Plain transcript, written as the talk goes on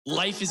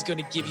Life is going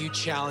to give you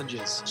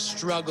challenges,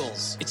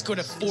 struggles. It's going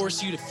to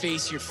force you to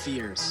face your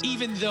fears.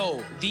 Even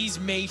though these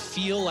may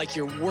feel like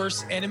your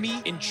worst enemy,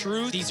 in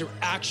truth, these are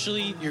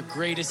actually your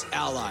greatest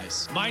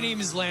allies. My name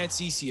is Lance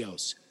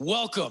Essios.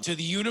 Welcome to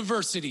the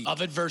University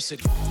of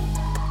Adversity.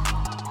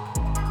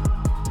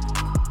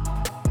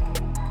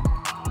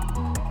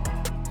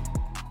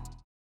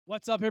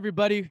 What's up,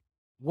 everybody?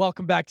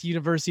 Welcome back to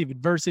University of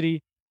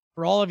Adversity.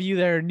 For all of you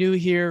that are new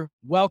here,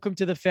 welcome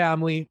to the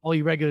family. All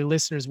you regular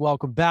listeners,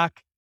 welcome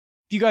back.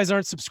 If you guys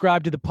aren't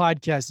subscribed to the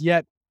podcast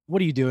yet,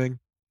 what are you doing?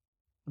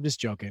 I'm just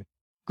joking.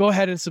 Go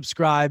ahead and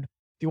subscribe.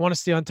 If you want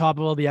to stay on top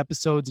of all the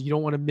episodes, you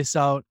don't want to miss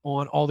out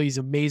on all these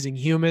amazing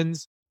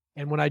humans.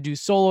 And when I do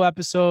solo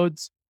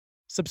episodes,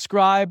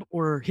 subscribe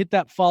or hit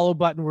that follow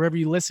button wherever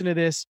you listen to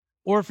this.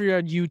 Or if you're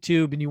on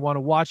YouTube and you want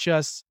to watch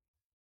us,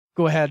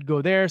 go ahead,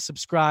 go there,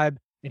 subscribe,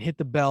 and hit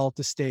the bell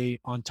to stay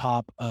on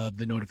top of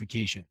the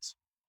notifications.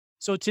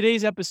 So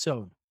today's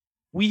episode,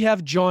 we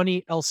have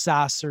Johnny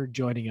Elsasser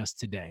joining us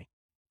today.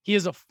 He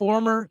is a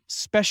former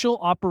Special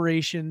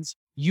Operations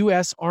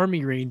U.S.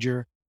 Army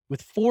Ranger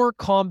with 4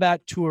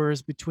 combat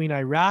tours between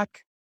Iraq,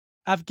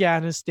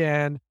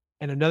 Afghanistan,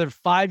 and another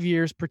 5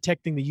 years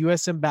protecting the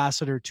U.S.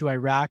 ambassador to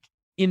Iraq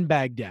in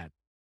Baghdad.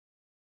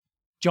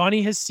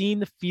 Johnny has seen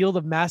the field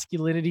of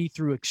masculinity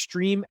through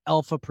extreme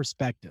alpha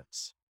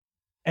perspectives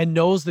and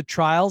knows the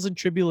trials and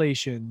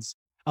tribulations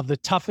of the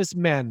toughest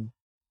men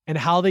and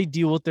how they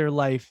deal with their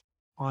life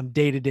on a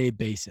day-to-day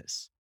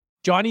basis.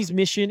 Johnny's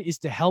mission is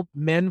to help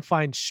men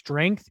find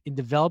strength in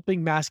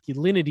developing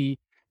masculinity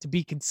to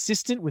be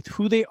consistent with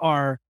who they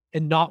are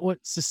and not what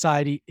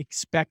society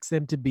expects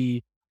them to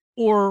be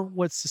or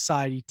what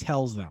society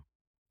tells them.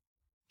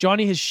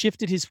 Johnny has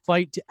shifted his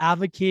fight to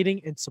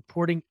advocating and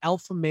supporting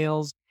alpha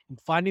males in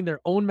finding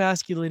their own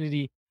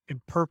masculinity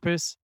and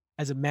purpose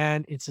as a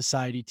man in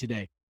society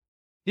today.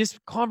 This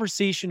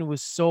conversation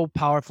was so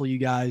powerful, you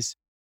guys.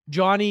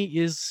 Johnny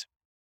is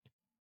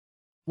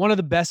one of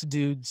the best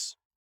dudes,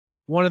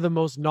 one of the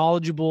most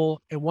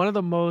knowledgeable, and one of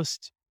the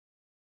most,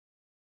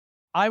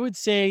 I would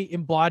say,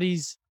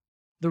 embodies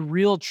the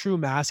real true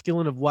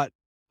masculine of what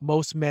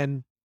most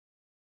men,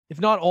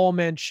 if not all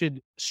men,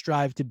 should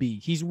strive to be.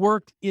 He's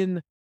worked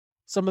in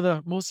some of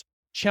the most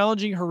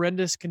challenging,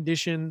 horrendous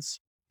conditions,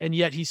 and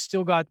yet he's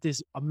still got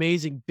this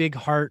amazing big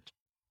heart,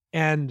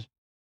 and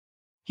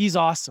he's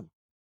awesome.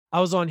 I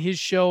was on his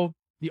show,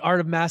 The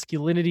Art of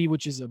Masculinity,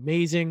 which is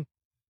amazing.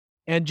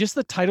 And just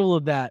the title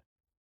of that,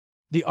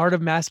 The Art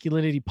of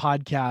Masculinity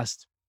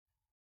podcast,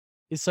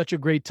 is such a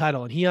great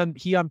title. And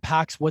he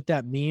unpacks what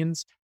that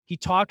means. He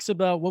talks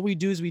about what we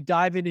do is we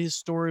dive into his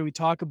story. We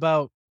talk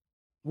about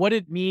what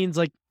it means.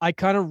 Like, I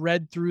kind of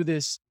read through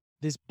this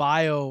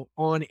bio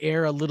on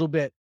air a little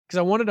bit because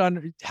I wanted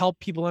to help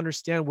people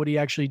understand what he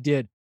actually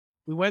did.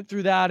 We went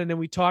through that, and then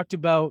we talked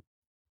about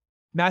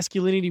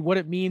masculinity, what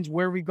it means,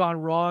 where we've gone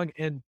wrong,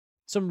 and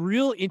some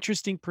real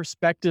interesting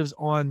perspectives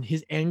on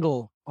his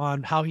angle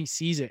on how he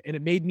sees it. And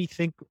it made me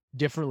think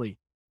differently.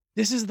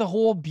 This is the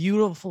whole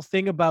beautiful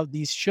thing about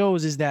these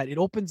shows, is that it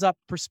opens up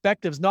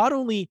perspectives, not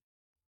only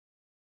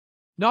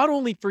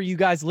for you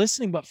guys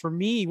listening, but for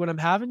me, when I'm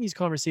having these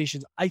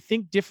conversations, I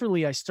think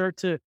differently. I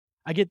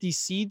get these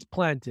seeds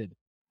planted,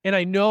 and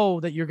I know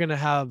that you're going to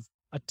have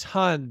a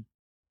ton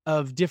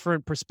of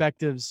different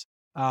perspectives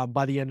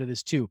by the end of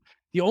this too.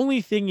 The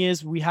only thing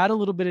is we had a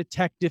little bit of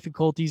tech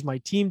difficulties. My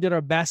team did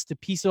our best to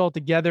piece it all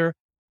together.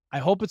 I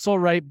hope it's all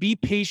right. Be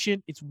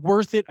patient. It's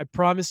worth it. I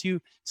promise you.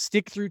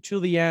 Stick through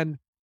till the end.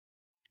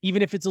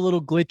 Even if it's a little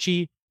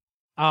glitchy,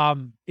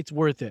 it's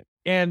worth it.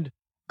 And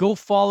go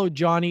follow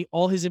Johnny.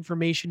 All his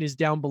information is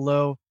down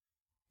below.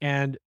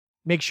 And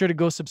make sure to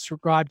go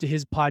subscribe to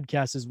his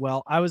podcast as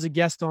well. I was a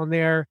guest on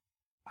there.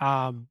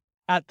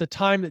 At the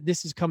time that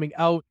this is coming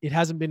out, it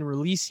hasn't been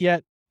released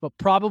yet, but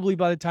probably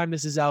by the time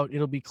this is out,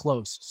 it'll be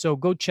close. So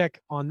go check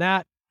on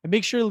that and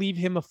make sure to leave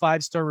him a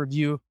 5-star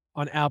review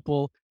on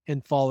Apple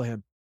and follow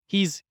him.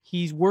 He's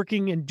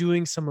working and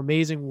doing some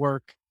amazing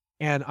work,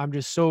 and I'm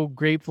just so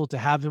grateful to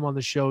have him on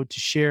the show to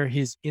share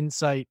his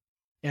insight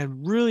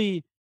and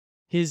really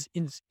his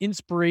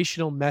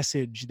inspirational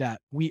message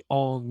that we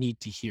all need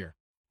to hear.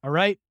 All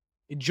right,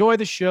 enjoy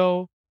the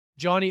show.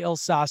 Johnny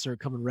Elsasser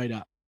coming right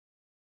up.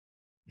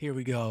 Here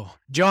we go.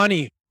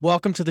 Johnny,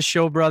 welcome to the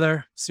show,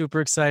 brother.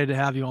 Super excited to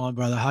have you on,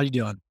 brother. How you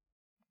doing?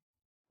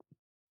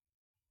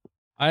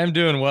 I am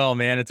doing well,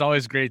 man. It's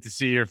always great to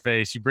see your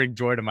face. You bring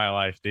joy to my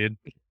life, dude.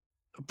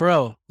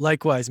 Bro,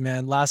 likewise,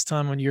 man. Last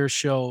time on your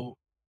show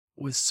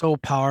was so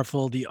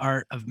powerful. The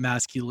Art of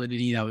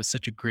Masculinity. That was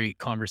such a great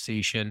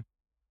conversation.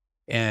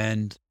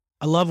 And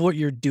I love what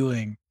you're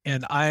doing.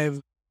 And I've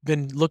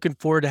been looking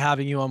forward to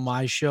having you on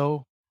my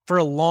show for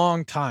a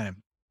long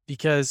time,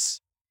 because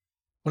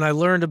when I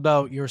learned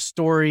about your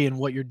story and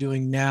what you're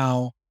doing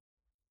now,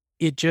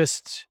 it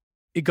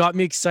got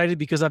me excited,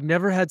 because I've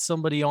never had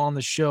somebody on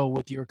the show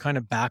with your kind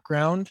of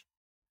background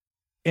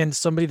and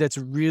somebody that's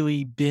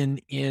really been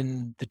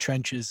in the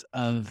trenches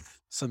of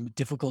some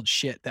difficult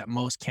shit that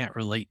most can't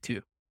relate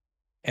to.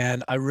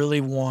 And I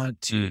really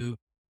want to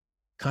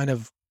kind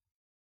of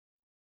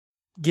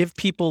give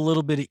people a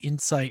little bit of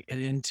insight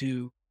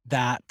into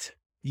that,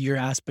 your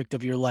aspect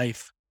of your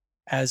life,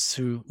 as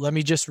to, let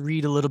me just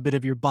read a little bit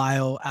of your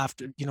bio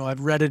after,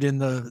 I've read it in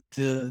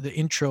the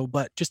intro,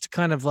 but just to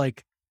kind of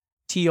like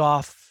tee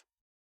off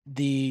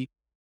the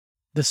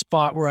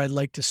spot where I'd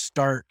like to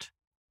start,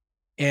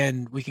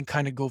 and we can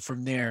kind of go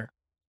from there,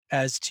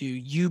 as to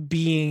you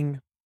being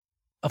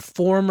a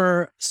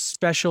former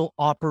special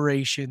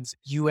operations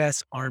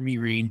U.S. Army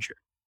Ranger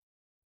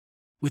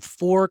with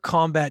 4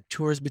 combat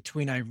tours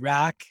between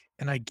Iraq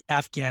and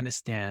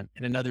Afghanistan,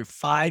 and another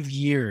 5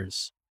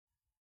 years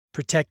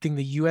protecting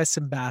the U.S.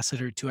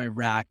 ambassador to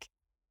Iraq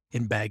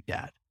in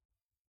Baghdad.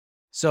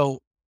 So,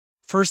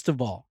 first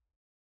of all,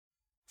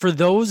 for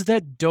those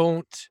that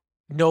don't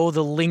know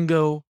the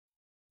lingo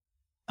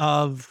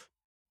of,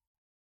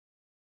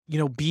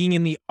 being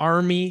in the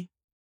Army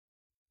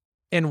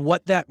and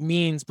what that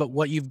means, but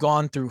what you've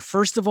gone through,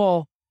 first of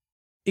all,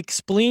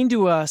 explain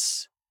to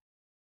us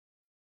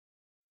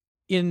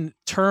in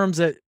terms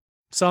that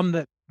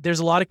there's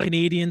a lot of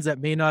Canadians that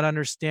may not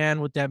understand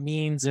what that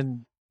means,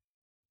 and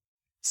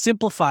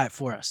simplify it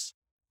for us.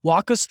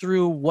 Walk us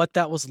through what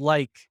that was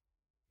like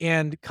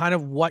and kind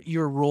of what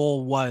your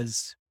role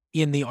was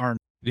in the Army.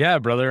 Yeah,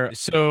 brother.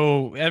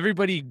 So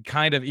everybody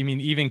kind of,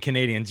 even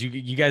Canadians,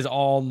 you guys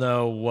all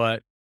know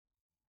what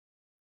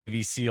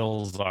Navy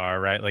SEALs are,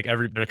 right? Like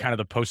they're kind of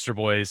the poster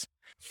boys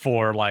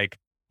for like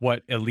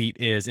what elite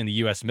is in the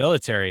US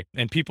military.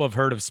 And people have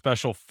heard of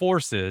special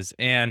forces,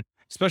 and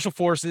special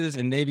forces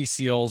and Navy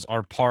SEALs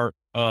are part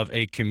of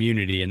a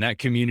community, and that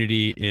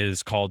community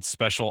is called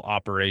special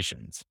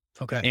operations.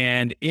 Okay.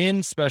 And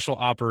in special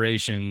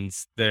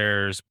operations,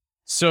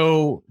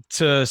 so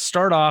to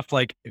start off,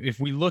 like if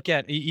we look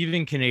at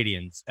even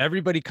Canadians,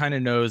 everybody kind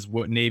of knows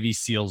what Navy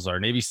SEALs are.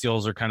 Navy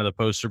SEALs are kind of the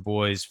poster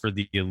boys for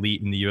the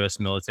elite in the US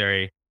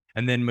military.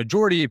 And then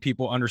majority of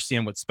people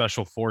understand what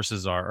special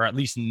forces are, or at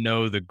least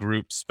know the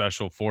group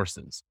special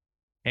forces.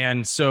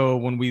 And so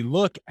when we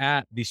look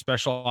at the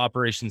special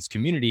operations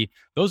community,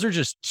 those are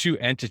just 2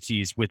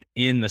 entities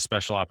within the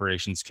special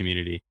operations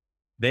community.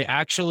 They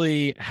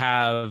actually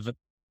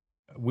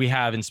we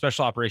have in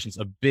special operations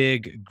a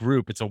big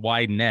group. It's a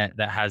wide net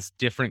that has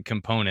different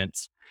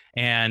components.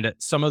 And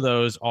some of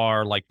those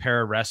are like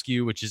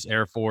pararescue, which is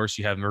Air Force.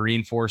 You have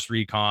Marine Force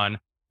Recon.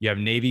 You have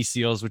Navy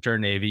SEALs, which are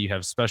Navy. You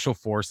have Special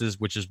Forces,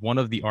 which is one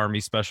of the Army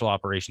Special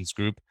Operations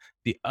Group.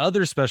 The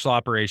other Special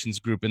Operations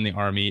Group in the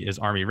Army is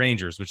Army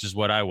Rangers, which is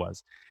what I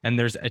was. And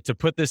to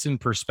put this in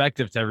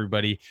perspective to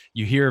everybody,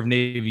 you hear of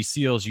Navy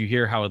SEALs, you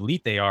hear how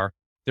elite they are.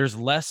 There's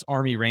less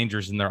Army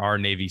Rangers than there are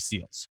Navy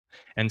SEALs.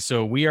 And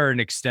so we are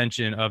an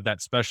extension of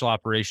that special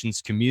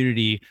operations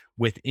community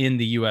within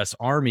the US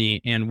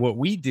Army. And what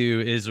we do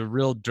is a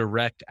real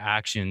direct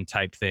action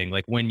type thing.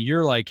 Like when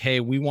you're like, hey,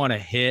 we want to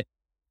hit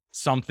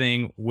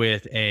something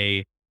with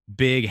a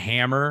big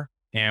hammer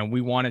and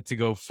we want it to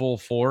go full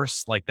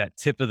force, like that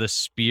tip of the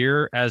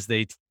spear, as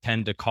they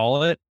tend to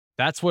call it.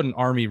 That's what an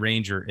Army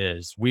Ranger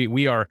is.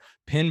 We are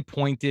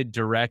pinpointed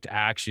direct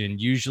action,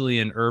 usually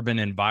in urban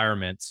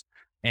environments,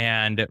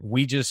 and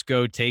we just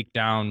go take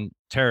down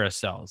terrorist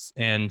cells.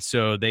 And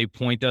so they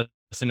point us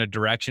in a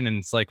direction, and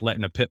it's like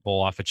letting a pit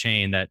bull off a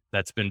chain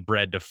that's been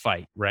bred to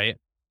fight, right?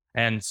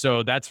 And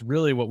so that's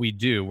really what we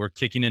do. We're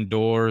kicking in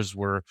doors.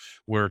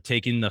 We're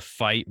taking the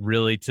fight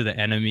really to the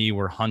enemy.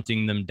 We're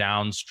hunting them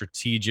down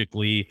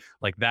strategically.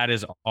 Like that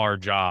is our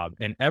job.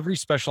 And every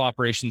special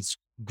operations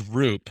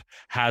group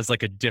has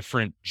like a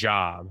different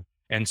job.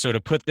 And so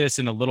to put this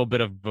in a little bit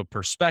of a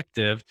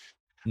perspective,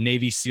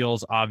 Navy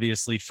SEALs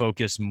obviously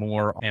focus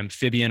more on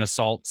amphibian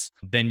assaults.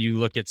 Then you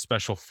look at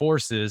Special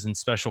Forces, and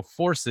Special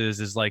Forces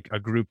is like a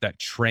group that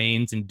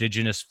trains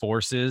indigenous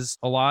forces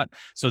a lot.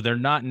 So they're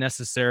not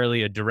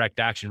necessarily a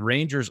direct action.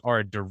 Rangers are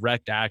a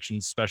direct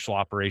action special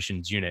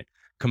operations unit.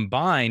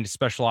 Combined,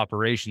 special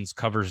operations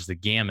covers the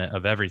gamut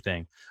of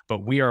everything.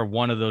 But we are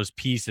one of those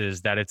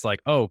pieces that it's like,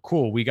 oh,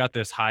 cool, we got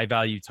this high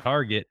value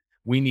target.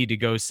 We need to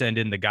go send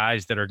in the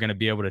guys that are going to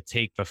be able to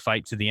take the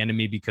fight to the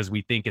enemy, because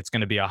we think it's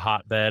going to be a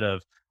hotbed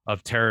of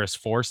terrorist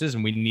forces,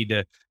 and we need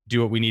to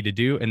do what we need to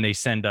do. And they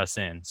send us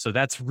in. So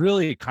that's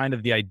really kind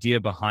of the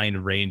idea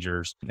behind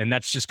Rangers. And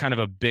that's just kind of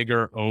a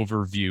bigger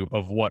overview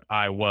of what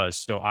I was.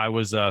 So I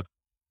was a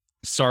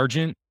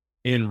sergeant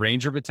in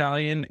Ranger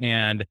Battalion,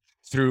 and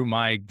through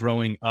my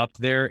growing up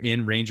there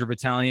in Ranger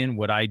Battalion,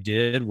 what I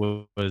did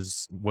was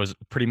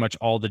pretty much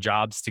all the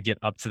jobs to get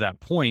up to that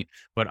point.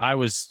 But I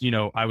was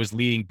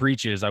leading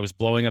breaches. I was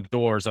blowing up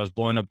doors. I was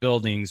blowing up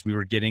buildings. We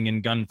were getting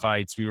in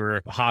gunfights. We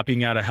were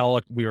hopping out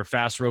of we were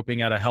fast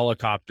roping out of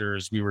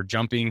helicopters. We were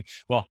jumping.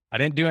 Well, I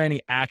didn't do any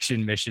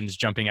action missions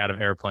jumping out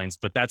of airplanes,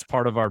 but that's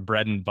part of our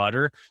bread and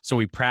butter. So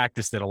we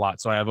practiced it a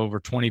lot. So I have over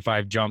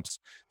 25 jumps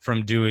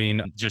from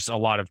doing just a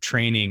lot of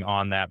training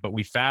on that. But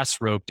we fast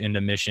roped into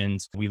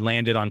missions. We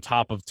landed on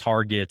top of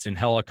targets and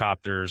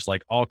helicopters,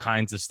 like all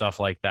kinds of stuff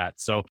like that.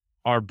 So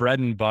our bread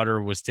and butter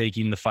was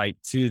taking the fight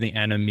to the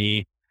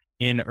enemy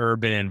in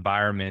urban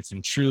environments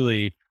and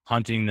truly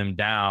hunting them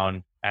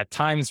down at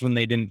times when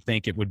they didn't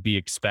think it would be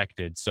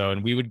expected. So,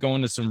 and we would go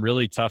into some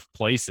really tough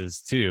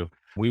places too.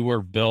 We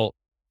were built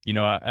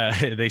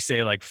They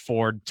say like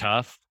Ford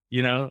tough.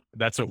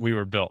 That's what we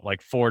were built,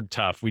 like Ford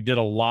tough. We did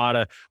a lot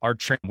of our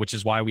training, which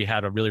is why we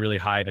had a really, really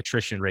high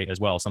attrition rate as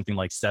well, something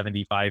like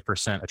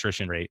 75%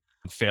 attrition rate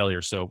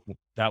failure. So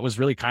that was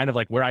really kind of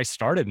like where I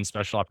started in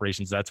special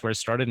operations. That's where I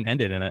started and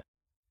ended in it.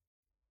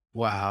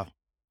 Wow.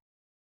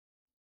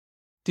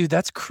 Dude,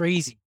 that's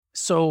crazy.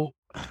 So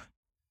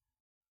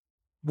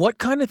what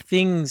kind of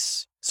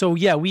things? So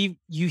yeah,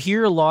 you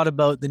hear a lot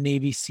about the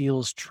Navy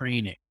SEALs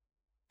training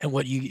and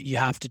what you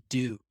have to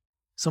do,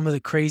 some of the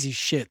crazy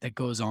shit that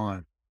goes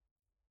on.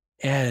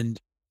 And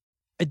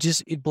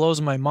it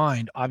blows my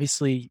mind.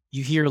 Obviously,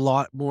 you hear a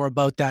lot more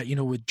about that,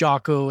 with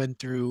Jocko and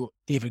through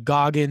David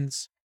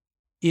Goggins.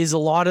 Is a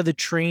lot of the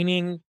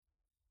training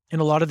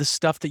and a lot of the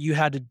stuff that you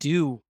had to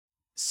do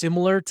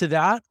similar to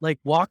that? Like,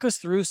 walk us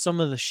through some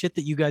of the shit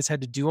that you guys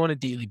had to do on a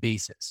daily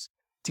basis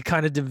to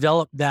kind of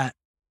develop that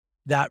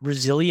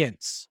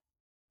resilience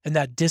and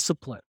that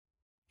discipline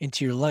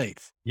into your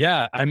life.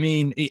 Yeah. I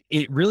mean,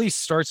 it really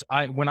starts.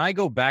 When I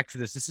go back to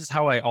this is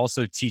how I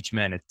also teach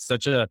men.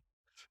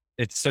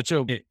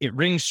 It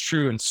rings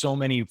true in so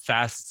many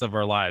facets of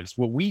our lives.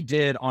 What we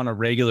did on a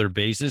regular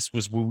basis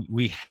was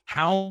we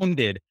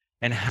hounded,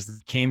 and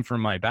came from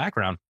my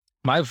background.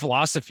 My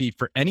philosophy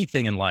for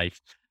anything in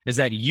life is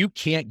that you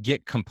can't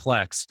get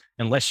complex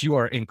unless you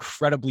are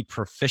incredibly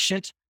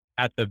proficient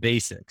at the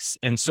basics.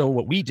 And so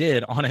what we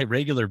did on a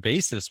regular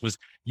basis was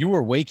you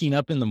were waking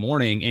up in the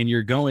morning and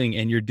you're going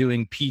and you're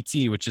doing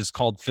PT, which is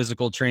called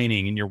physical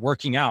training, and you're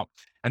working out,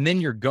 and then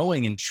you're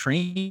going and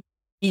training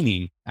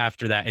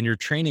after that. And you're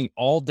training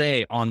all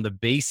day on the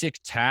basic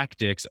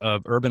tactics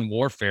of urban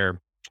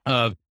warfare,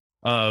 of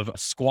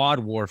squad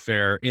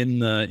warfare in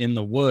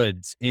the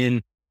woods,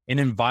 in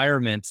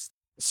environments.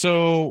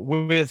 So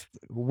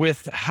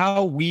with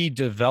how we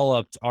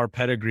developed our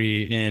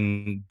pedigree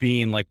in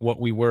being like what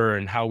we were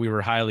and how we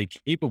were highly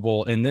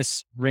capable, and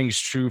this rings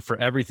true for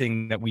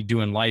everything that we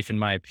do in life, in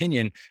my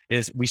opinion,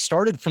 is we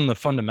started from the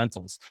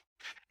fundamentals.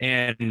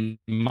 And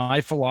my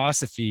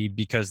philosophy,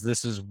 because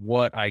this is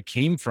what I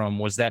came from,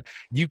 was that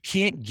you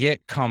can't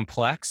get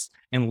complex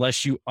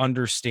unless you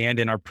understand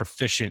and are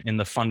proficient in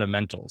the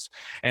fundamentals.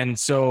 And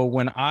so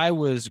when I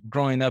was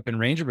growing up in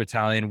Ranger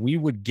Battalion, we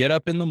would get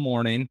up in the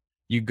morning,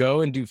 you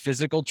go and do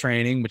physical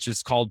training, which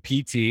is called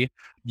PT.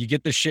 You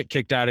get the shit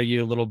kicked out of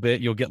you a little bit.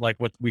 You'll get like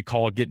what we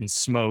call getting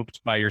smoked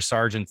by your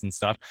sergeants and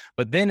stuff.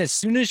 But then as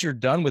soon as you're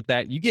done with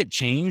that, you get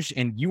changed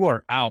and you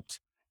are out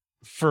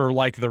for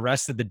like the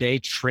rest of the day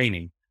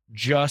training,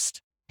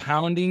 just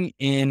pounding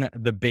in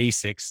the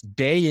basics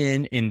day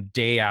in and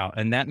day out.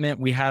 And that meant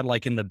we had,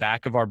 like, in the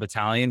back of our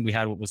battalion, we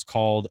had what was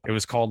called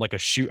like a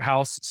shoot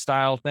house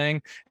style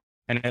thing.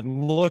 And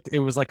it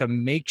was like a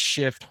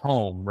makeshift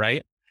home,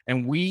 right?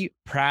 And we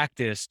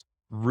practiced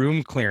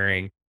room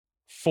clearing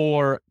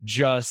for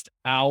just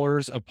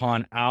hours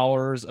upon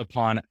hours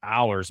upon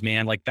hours,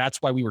 man. Like,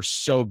 that's why we were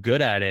so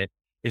good at it,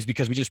 is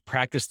because we just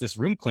practiced this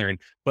room clearing,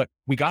 but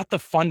we got the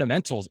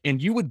fundamentals.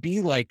 And you would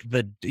be like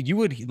the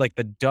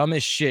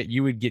dumbest shit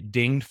you would get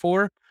dinged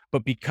for.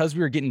 But because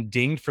we were getting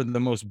dinged for the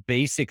most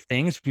basic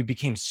things, we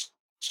became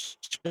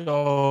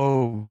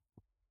so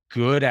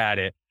good at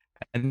it.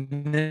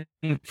 And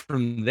then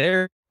from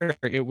there,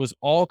 it was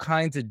all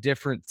kinds of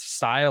different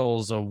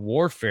styles of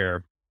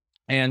warfare.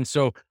 And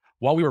so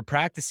while we were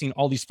practicing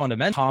all these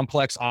fundamental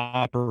complex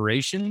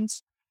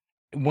operations,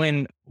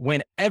 when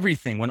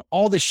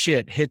all the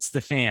shit hits the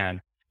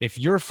fan, if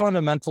your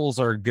fundamentals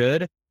are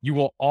good, you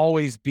will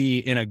always be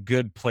in a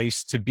good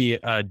place to be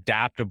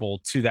adaptable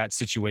to that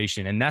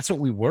situation. And that's what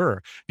we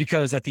were,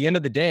 because at the end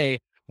of the day,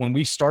 when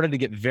we started to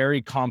get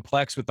very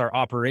complex with our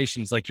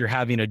operations, like you're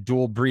having a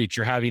dual breach,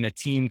 you're having a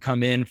team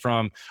come in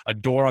from a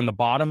door on the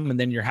bottom, and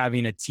then you're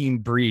having a team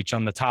breach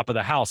on the top of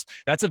the house.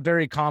 That's a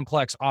very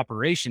complex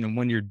operation. And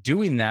when you're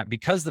doing that,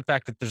 because the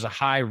fact that there's a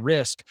high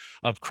risk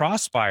of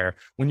crossfire,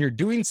 when you're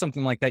doing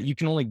something like that, you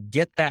can only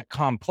get that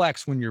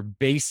complex when your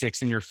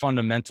basics and your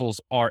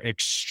fundamentals are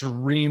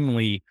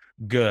extremely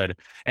good.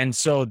 And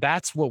so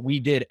that's what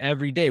we did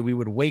every day. We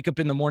would wake up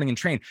in the morning and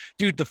train.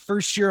 Dude, the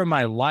first year of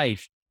my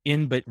life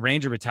in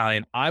Ranger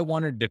Battalion, I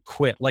wanted to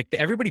quit. Like,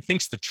 everybody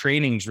thinks the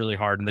training's really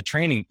hard, and the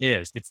training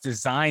it's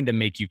designed to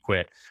make you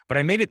quit. But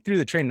I made it through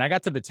the training. I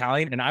got to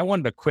battalion and I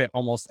wanted to quit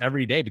almost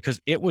every day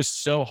because it was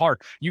so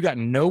hard. You got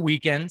no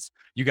weekends,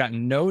 you got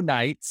no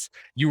nights.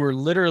 You were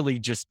literally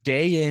just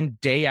day in,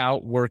 day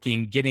out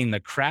working, getting the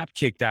crap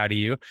kicked out of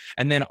you.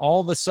 And then all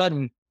of a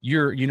sudden,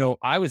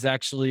 I was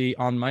actually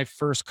on my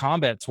first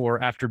combat tour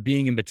after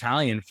being in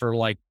battalion for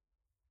like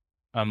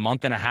a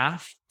month and a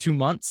half, 2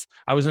 months.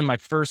 I was in my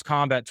first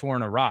combat tour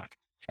in Iraq,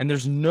 and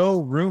there's no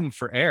room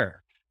for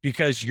error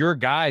because your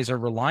guys are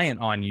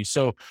reliant on you.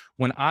 So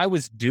when I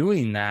was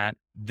doing that,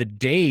 the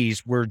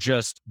days were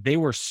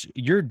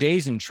your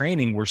days in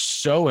training were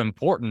so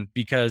important,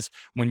 because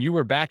when you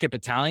were back at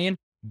battalion,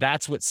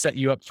 that's what set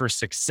you up for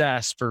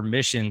success for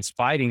missions,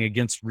 fighting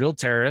against real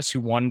terrorists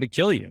who wanted to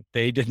kill you.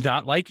 They did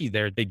not like you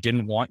there. They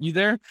didn't want you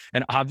there.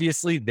 And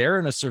obviously they're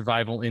in a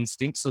survival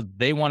instinct, so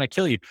they want to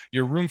kill you.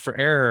 Your room for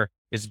error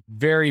is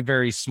very,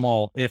 very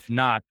small, if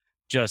not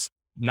just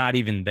not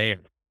even there.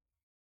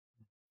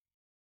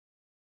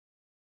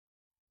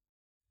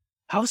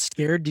 How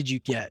scared did you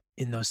get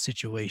in those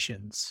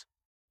situations?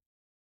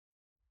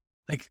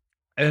 Like,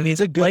 And mean,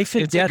 it's a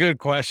good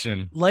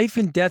question. life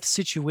and death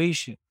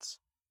situations.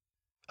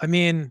 I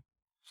mean,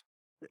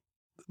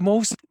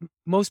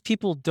 most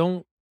people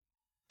don't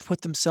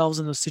put themselves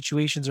in those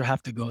situations or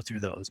have to go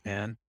through those,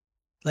 man.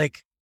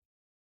 Like,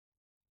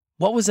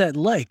 what was that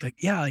like? Like,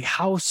 yeah, like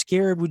how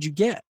scared would you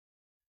get?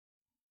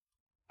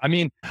 I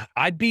mean,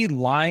 I'd be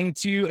lying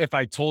to you if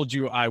I told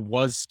you I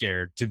was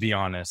scared, to be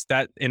honest.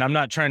 And I'm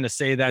not trying to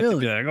say that to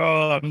be like,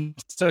 oh, I'm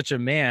such a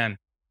man.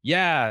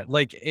 Yeah,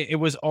 like it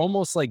was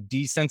almost like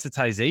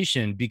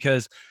desensitization,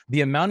 because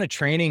the amount of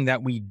training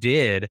that we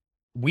did,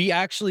 we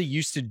actually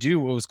used to do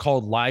what was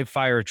called live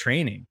fire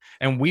training.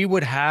 And we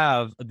would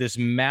have this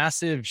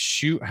massive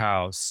shoot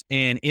house.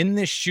 And in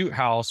this shoot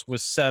house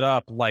was set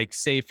up like,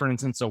 say, for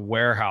instance, a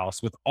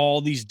warehouse with all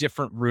these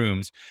different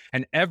rooms.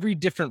 And every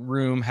different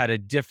room had a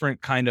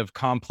different kind of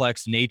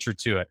complex nature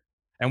to it.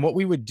 And what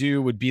we would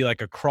do would be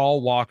like a crawl,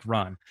 walk,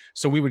 run.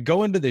 So we would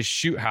go into this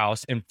shoot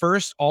house, and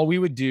first, all we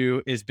would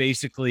do is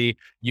basically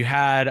you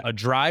had a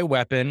dry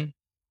weapon,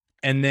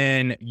 and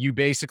then you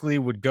basically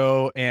would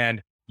go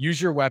and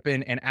use your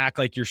weapon and act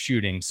like you're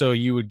shooting. So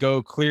you would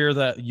go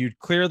you'd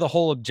clear the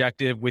whole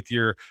objective with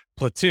your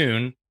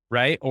platoon,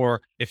 right? Or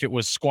if it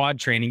was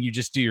squad training, you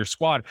just do your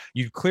squad.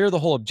 You'd clear the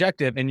whole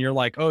objective, and you're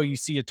like, oh, you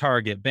see a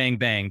target, bang,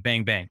 bang,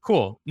 bang, bang.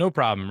 Cool, no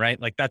problem,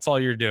 right? Like that's all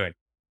you're doing.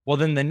 Well,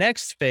 then the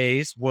next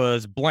phase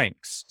was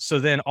blanks. So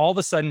then all of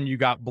a sudden you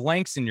got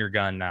blanks in your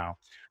gun now,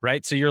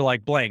 right? So you're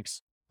like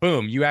blanks,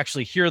 boom, you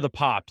actually hear the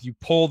pop, you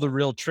pull the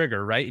real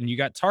trigger, right? And you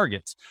got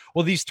targets.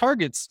 Well, these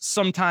targets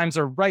sometimes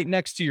are right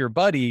next to your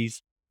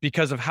buddies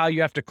because of how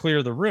you have to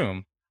clear the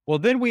room. Well,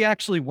 then we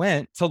actually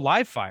went to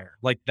live fire.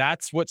 Like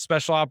that's what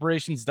special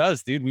operations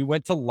does, dude. We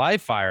went to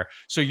live fire.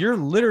 So you're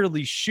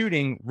literally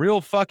shooting real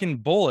fucking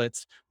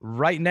bullets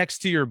right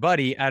next to your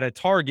buddy at a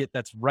target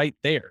that's right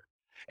there.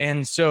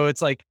 And so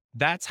it's like,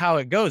 that's how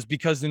it goes,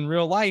 because in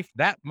real life,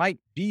 that might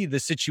be the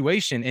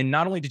situation. And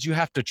not only did you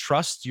have to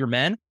trust your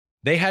men,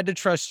 they had to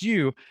trust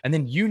you. And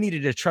then you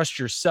needed to trust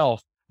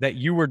yourself that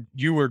you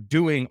were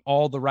doing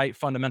all the right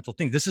fundamental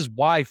things. This is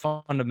why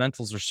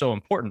fundamentals are so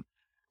important.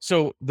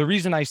 So the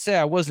reason I say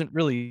I wasn't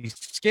really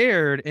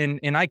scared,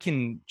 and I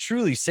can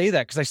truly say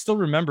that because I still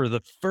remember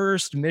the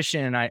first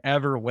mission I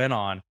ever went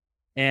on.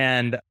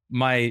 And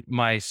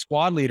my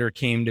squad leader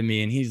came to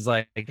me and he's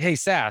like, hey,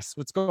 Sass,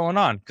 what's going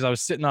on? Because I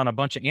was sitting on a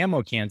bunch of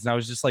ammo cans and I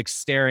was just like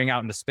staring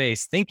out into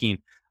space thinking.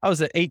 I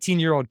was an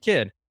 18-year-old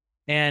kid.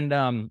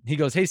 And he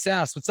goes, hey,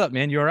 Sass, what's up,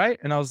 man? You all right?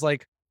 And I was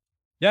like,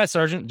 yeah,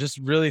 Sergeant, just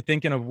really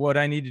thinking of what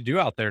I need to do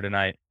out there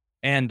tonight.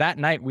 And that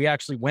night we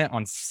actually went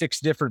on 6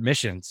 different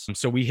missions.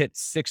 So we hit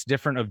 6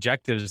 different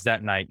objectives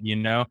that night,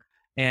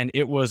 and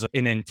it was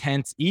an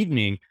intense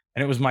evening.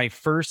 And it was my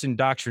first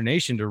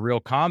indoctrination to real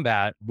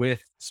combat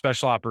with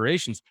special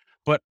operations.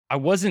 But I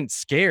wasn't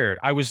scared.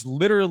 I was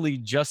literally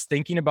just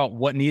thinking about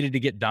what needed to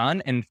get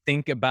done and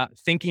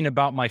thinking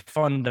about my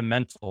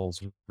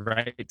fundamentals,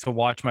 right? To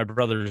watch my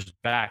brother's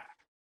back.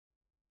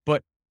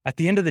 But at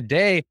the end of the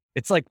day,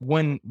 it's like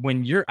when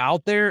you're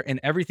out there and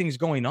everything's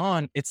going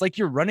on, it's like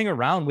you're running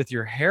around with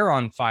your hair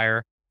on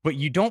fire, but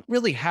you don't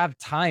really have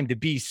time to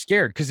be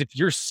scared. Because if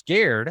you're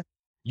scared,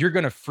 you're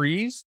going to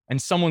freeze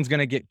and someone's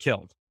going to get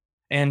killed.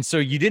 And so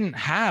you didn't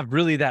have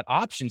really that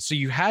option. So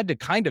you had to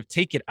kind of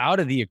take it out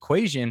of the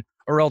equation,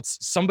 or else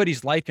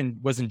somebody's life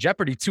was in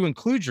jeopardy, to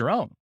include your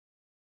own.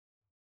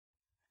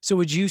 So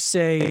would you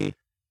say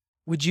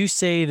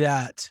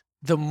that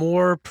the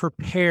more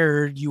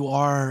prepared you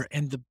are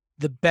and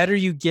the better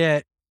you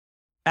get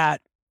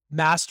at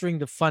mastering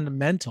the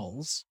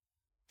fundamentals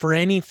for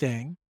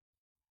anything,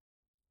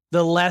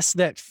 the less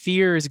that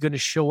fear is going to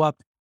show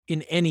up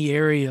in any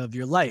area of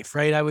your life,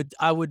 right?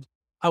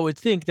 I would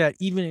think that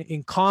even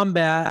in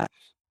combat,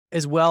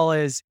 as well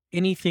as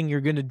anything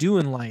you're going to do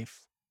in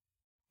life,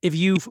 if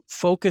you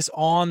focus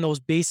on those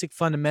basic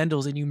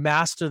fundamentals and you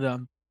master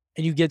them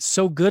and you get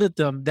so good at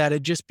them that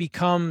it just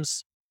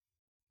becomes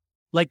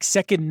like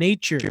second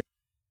nature.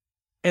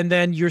 And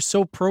then you're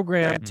so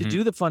programmed to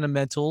do the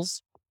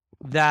fundamentals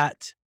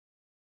that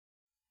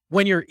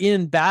when you're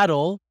in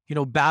battle,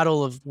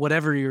 battle of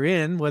whatever you're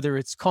in, whether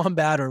it's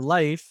combat or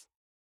life,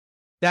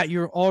 that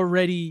you're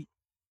already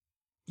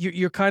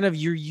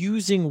you're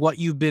using what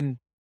you've been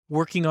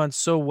working on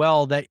so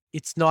well that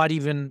it's not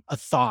even a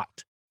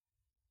thought.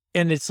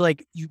 And it's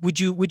like, would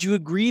you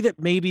agree that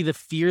maybe the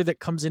fear that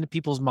comes into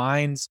people's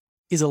minds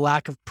is a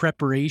lack of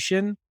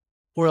preparation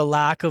or a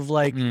lack of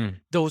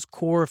those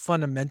core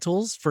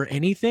fundamentals for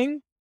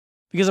anything?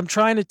 Because I'm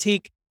trying to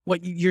take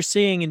what you're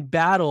saying in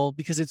battle,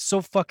 because it's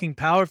so fucking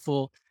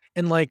powerful,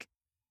 and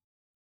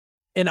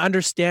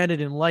understand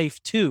it in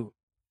life too,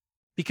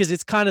 because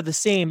it's kind of the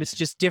same. It's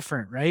just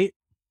different, right?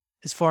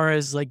 As far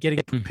as getting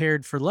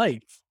prepared for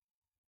life.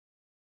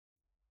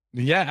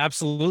 Yeah,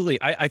 absolutely.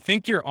 I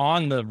think you're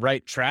on the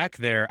right track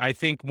there. I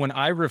think when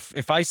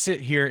if I sit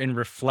here and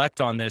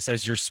reflect on this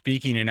as you're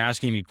speaking and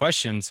asking me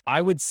questions,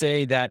 I would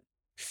say that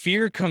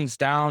fear comes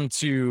down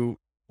to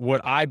what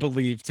I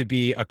believe to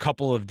be a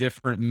couple of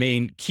different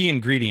main key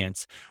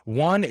ingredients.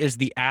 One is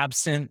the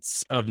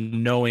absence of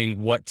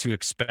knowing what to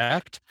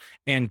expect.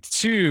 And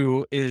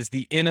two is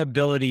the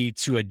inability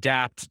to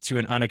adapt to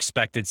an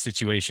unexpected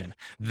situation.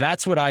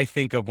 That's what I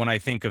think of when I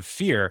think of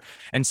fear.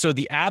 And so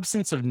the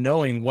absence of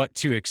knowing what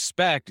to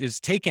expect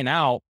is taken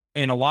out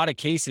in a lot of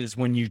cases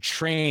when you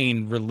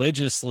train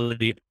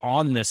religiously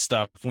on this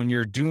stuff, when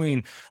you're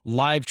doing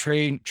live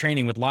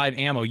training with live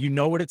ammo, you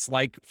know what it's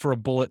like for a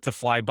bullet to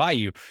fly by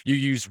you. You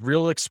use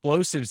real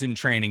explosives in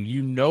training.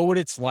 You know what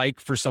it's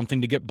like for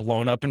something to get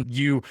blown up, and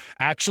you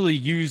actually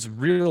use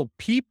real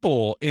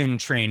people in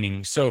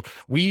training. So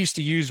we used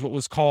to use what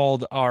was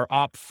called our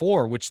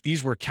OP4, which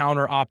these were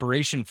counter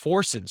operation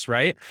forces,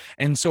 right?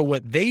 And so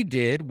what they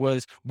did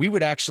was we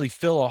would actually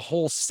fill a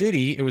whole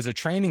city. It was a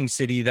training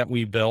city that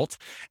we built,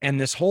 and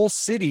this whole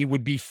city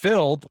would be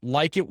filled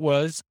like it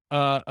was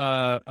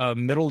a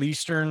Middle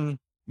Eastern,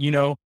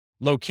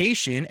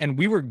 location, and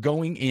we were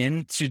going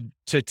in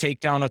to take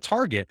down a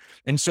target.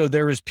 And so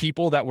there was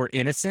people that were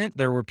innocent,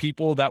 there were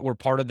people that were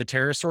part of the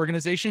terrorist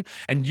organization,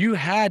 and you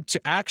had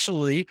to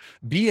actually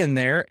be in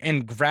there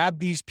and grab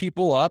these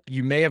people up.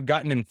 You may have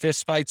gotten in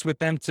fist fights with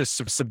them to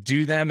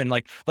subdue them, and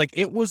like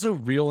it was a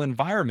real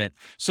environment.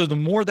 So the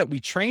more that we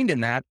trained in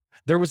that,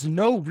 there was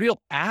no real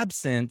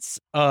absence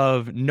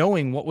of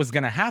knowing what was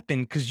going to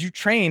happen, because you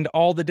trained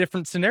all the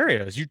different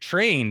scenarios. You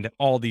trained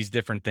all these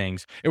different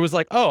things. It was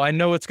like, oh, I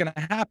know what's going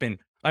to happen.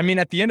 I mean,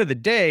 at the end of the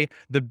day,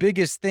 the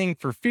biggest thing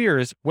for fear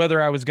is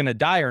whether I was going to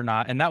die or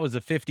not. And that was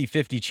a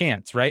 50-50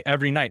 chance, right?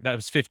 Every night, that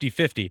was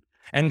 50-50.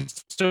 And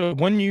so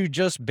when you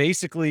just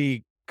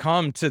basically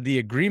come to the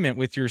agreement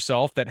with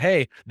yourself that,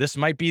 hey, this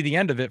might be the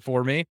end of it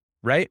for me,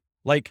 right?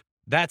 Like,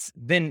 that's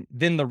then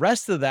the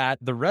rest of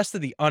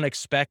the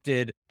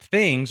unexpected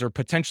things, or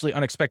potentially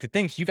unexpected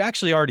things, you've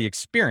actually already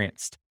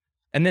experienced.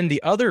 And then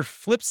the other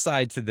flip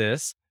side to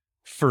this,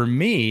 for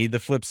me, the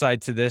flip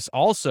side to this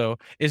also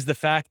is the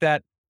fact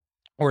that,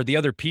 or the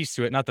other piece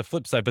to it, not the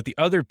flip side, but the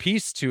other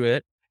piece to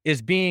it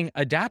is being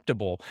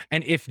adaptable.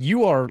 And if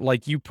you are,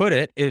 like you put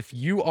it, if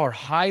you are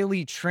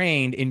highly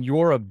trained in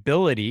your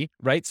ability,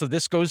 right? So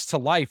this goes to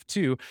life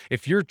too.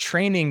 If you're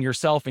training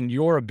yourself in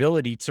your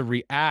ability to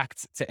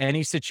react to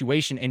any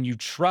situation, and you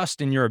trust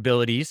in your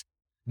abilities,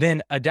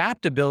 then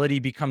adaptability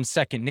becomes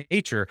second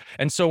nature.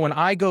 And so when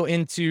I go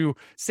into,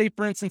 say,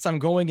 for instance, I'm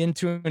going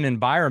into an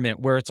environment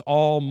where it's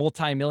all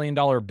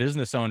multi-million-dollar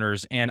business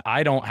owners, and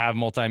I don't have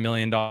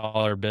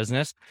multi-million-dollar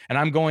business, and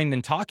I'm going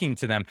and talking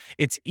to them,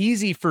 it's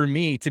easy for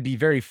me to be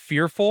very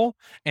fearful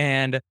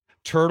and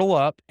turtle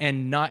up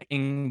and not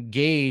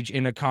engage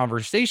in a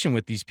conversation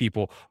with these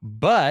people.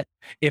 But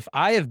if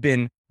I have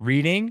been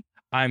reading,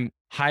 I'm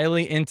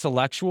highly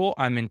intellectual,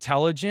 I'm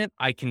intelligent,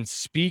 I can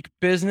speak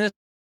business,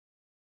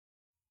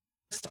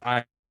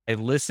 I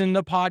listen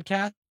to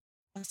podcasts,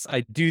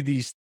 I do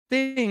these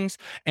things,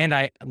 and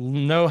I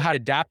know how to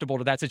adaptable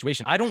to that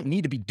situation. I don't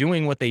need to be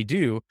doing what they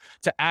do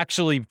to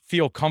actually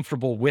feel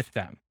comfortable with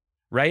them.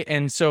 Right.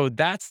 And so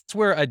that's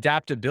where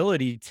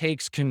adaptability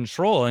takes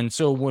control. And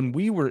so when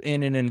we were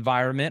in an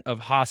environment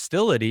of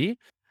hostility,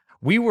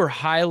 we were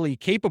highly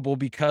capable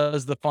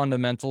because the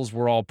fundamentals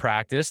were all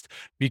practiced,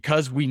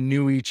 because we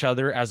knew each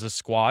other as a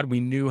squad. We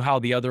knew how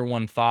the other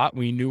one thought.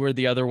 We knew where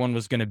the other one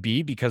was going to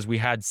be because we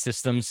had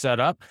systems set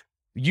up.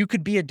 You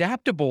could be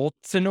adaptable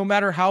to no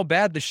matter how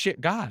bad the shit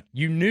got.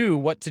 You knew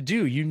what to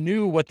do. You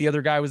knew what the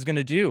other guy was going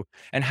to do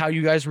and how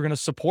you guys were going to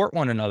support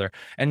one another.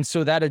 And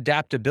so that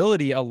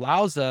adaptability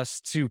allows us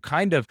to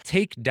kind of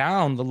take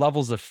down the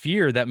levels of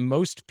fear that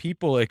most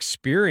people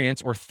experience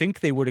or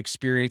think they would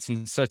experience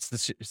in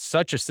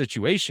such a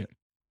situation.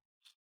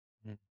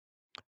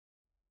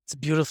 It's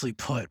beautifully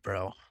put,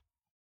 bro.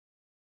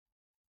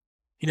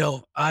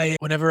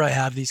 Whenever I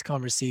have these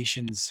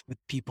conversations with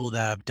people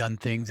that have done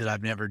things that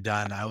I've never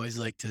done, I always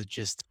like to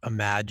just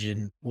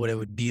imagine what it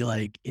would be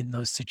like in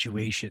those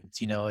situations.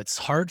 It's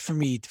hard for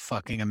me to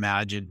fucking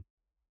imagine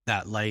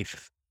that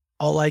life.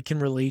 All I can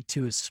relate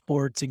to is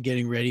sports and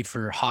getting ready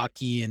for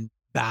hockey and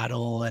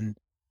battle. And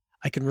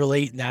I can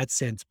relate in that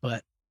sense,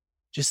 but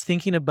just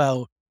thinking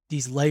about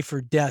these life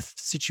or death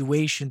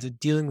situations and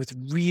dealing with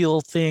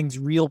real things,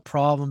 real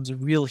problems,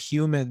 real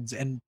humans,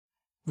 and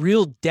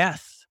real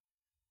death.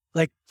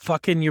 Like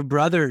fucking your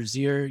brothers,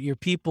 your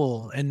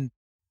people, and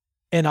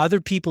other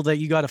people that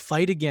you got to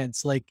fight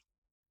against. Like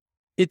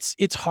it's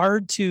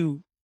hard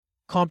to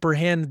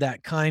comprehend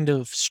that kind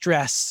of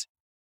stress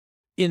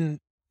in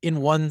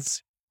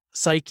one's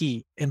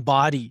psyche and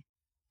body.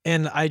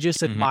 And I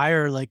just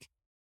admire like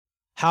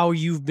how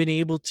you've been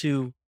able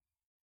to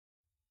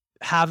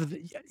have,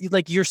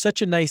 like, you're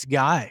such a nice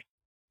guy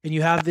and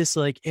you have this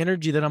like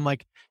energy that I'm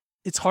like,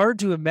 it's hard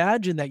to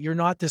imagine that you're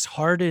not this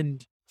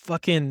hardened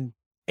fucking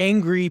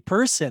angry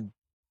person,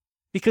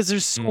 because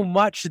there's so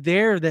much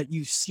there that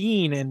you've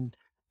seen and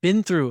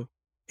been through.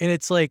 And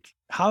it's like,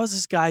 how is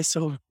this guy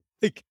so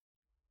like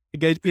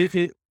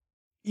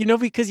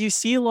because you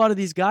see a lot of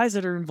these guys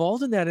that are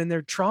involved in that and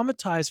they're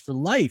traumatized for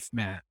life,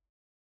 man.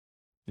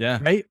 Yeah.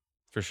 Right.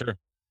 For sure.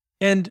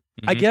 And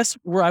I Mhm. guess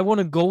where I want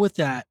to go with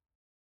that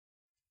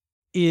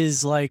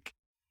is like,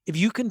 if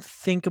you can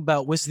think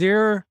about,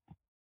 I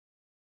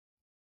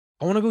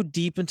want to go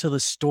deep into the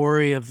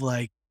story of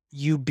like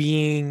you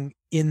being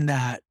in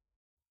that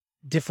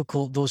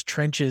those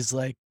trenches.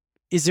 Like,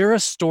 is there a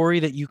story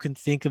that you can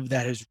think of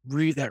that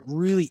that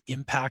really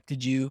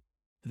impacted you,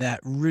 that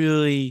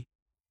really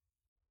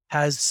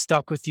has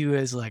stuck with you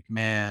as like,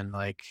 man,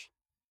 like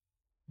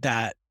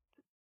that,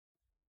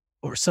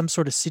 or some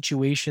sort of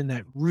situation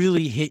that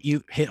really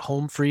hit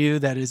home for you,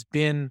 that has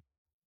been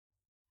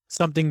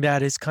something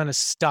that is kind of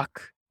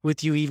stuck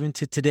with you even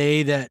to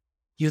today, that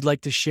you'd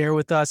like to share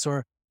with us,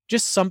 or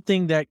just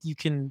something that you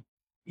can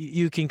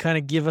kind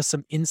of give us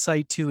some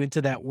insight to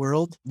into that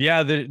world?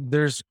 Yeah,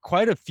 there's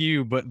quite a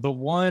few, but the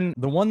one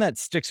that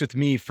sticks with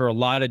me for a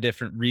lot of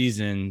different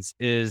reasons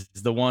is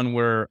the one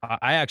where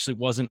I actually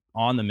wasn't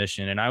on the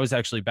mission, and I was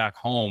actually back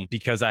home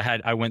because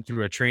I went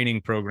through a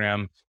training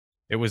program.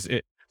 It was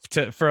it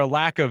for a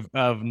lack of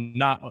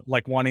not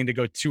like wanting to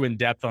go too in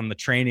depth on the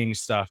training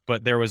stuff,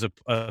 but there was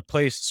a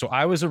place. So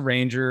I was a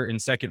ranger in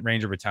Second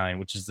Ranger Battalion,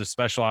 which is the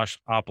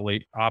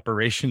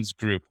Operations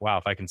Group. Wow,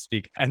 if I can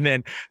speak. And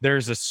then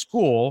there's a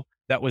school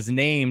that was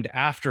named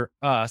after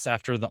us,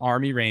 after the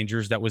Army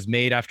Rangers, that was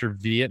made after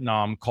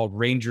Vietnam, called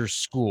Ranger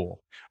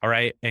School. All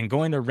right. And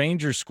going to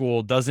Ranger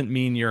School doesn't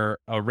mean you're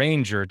a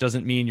Ranger. It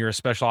doesn't mean you're a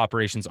Special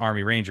Operations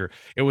Army Ranger.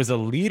 It was a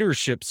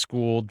leadership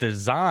school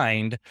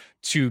designed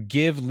to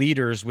give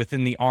leaders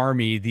within the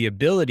Army the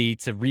ability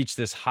to reach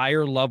this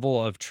higher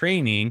level of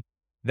training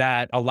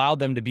that allowed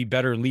them to be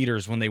better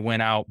leaders when they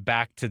went out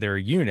back to their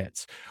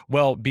units.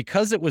 Well,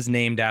 because it was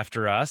named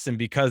after us and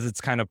because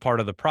it's kind of part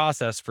of the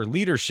process for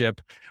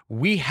leadership,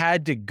 we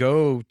had to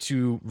go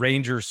to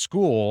Ranger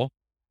School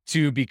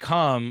to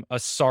become a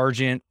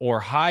sergeant or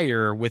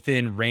higher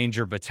within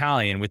Ranger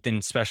Battalion,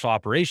 within Special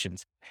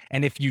Operations.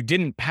 And if you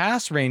didn't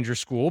pass Ranger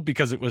School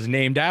because it was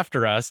named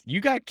after us,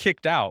 you got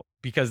kicked out,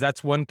 because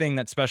that's one thing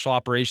that Special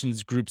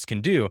Operations groups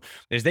can do,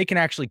 is they can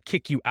actually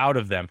kick you out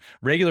of them.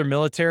 Regular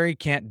military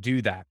can't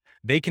do that.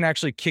 They can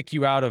actually kick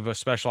you out of a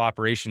Special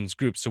Operations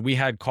group. So we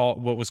had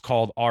what was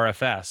called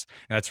RFS,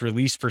 and that's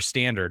Release for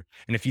Standard.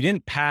 And if you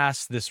didn't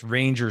pass this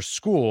Ranger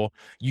School,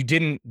 you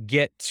didn't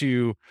get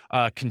to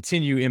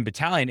continue in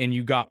battalion, and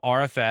you got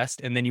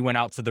RFS, and then you went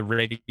out to the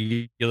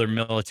regular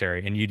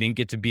military, and you didn't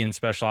get to be in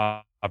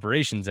Special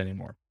Operations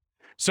anymore.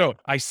 So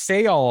I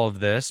say all of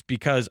this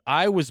because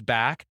I was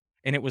back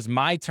and it was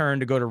my turn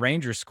to go to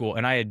Ranger School.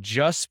 And I had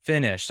just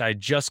finished. I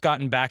had just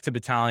gotten back to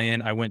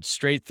battalion. I went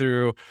straight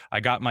through. I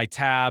got my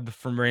tab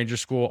from Ranger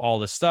School, all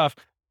this stuff.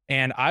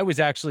 And I was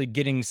actually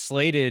getting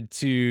slated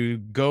to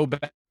go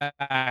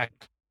back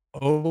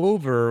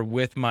over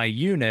with my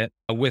unit,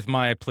 with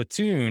my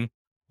platoon,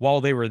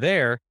 while they were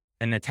there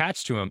and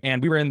attached to him.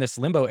 And we were in this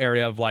limbo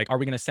area of like, are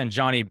we going to send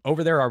Johnny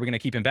over there? Or are we going to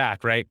keep him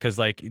back? Right. Cause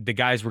like the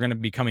guys were going to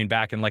be coming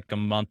back in like a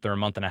month or a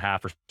month and a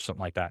half or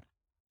something like that.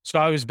 So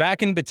I was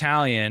back in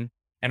battalion,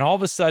 and all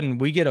of a sudden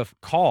we get a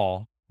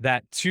call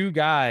that two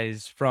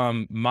guys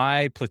from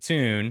my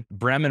platoon,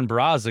 Brem and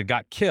Baraza,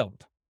 got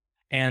killed.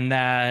 And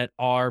that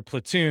our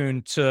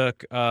platoon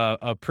took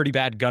a pretty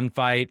bad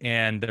gunfight,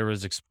 and there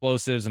was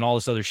explosives and all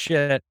this other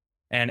shit,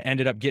 and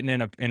ended up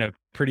getting in a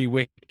pretty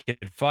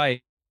wicked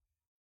fight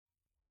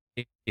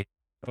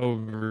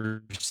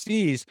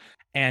overseas.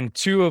 And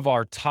two of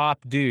our top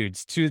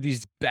dudes, two of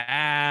these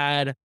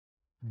bad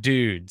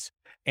dudes,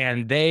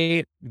 and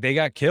they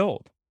got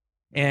killed.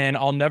 And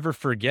I'll never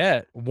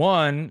forget,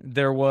 one,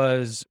 there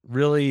was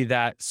really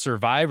that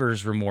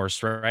survivor's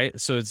remorse, right?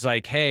 So it's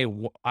like, hey,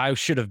 I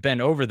should have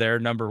been over there,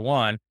 number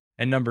one.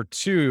 And number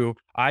two,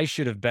 I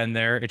should have been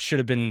there. It should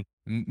have been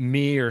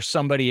me or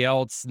somebody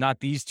else, not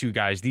these two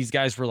guys. These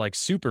guys were like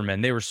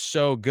Supermen. They were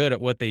so good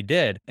at what they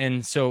did.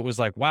 And so it was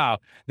like, wow.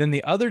 Then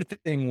the other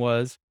thing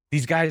was,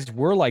 these guys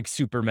were like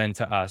Supermen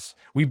to us.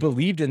 We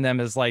believed in them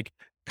as like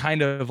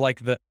kind of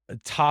like the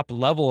top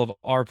level of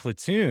our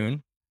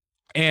platoon.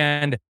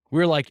 And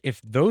we're like, if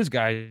those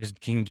guys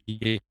can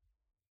get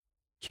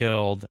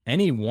killed,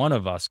 any one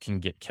of us can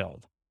get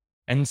killed.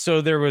 And so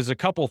there was a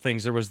couple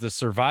things. There was the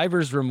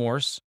survivor's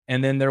remorse,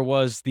 and then there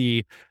was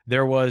the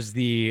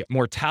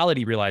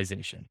mortality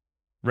realization,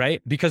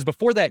 right? Because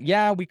before that,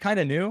 yeah, we kind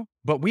of knew,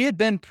 but we had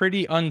been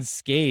pretty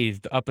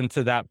unscathed up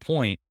until that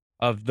point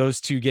of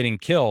those two getting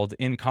killed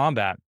in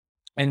combat.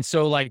 And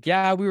so like,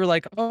 yeah, we were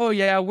like, oh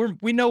yeah,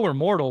 we know we're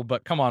mortal,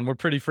 but come on, we're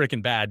pretty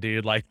freaking bad,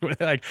 dude. Like,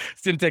 like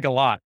it didn't take a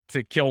lot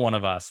to kill one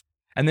of us.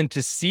 And then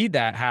to see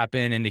that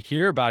happen and to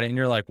hear about it, and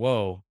you're like,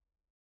 whoa,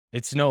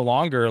 it's no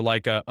longer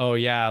like oh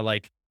yeah,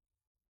 like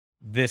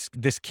this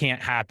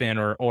can't happen,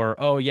 or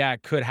oh yeah,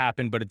 it could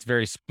happen, but it's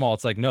very small.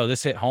 It's like, no,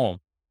 this hit home.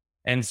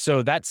 And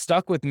so that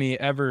stuck with me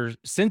ever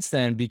since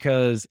then,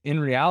 because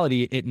in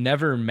reality, it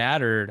never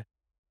mattered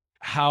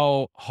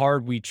how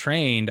hard we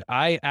trained.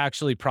 I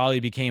actually probably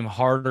became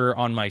harder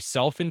on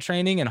myself in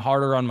training and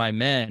harder on my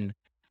men,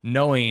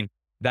 knowing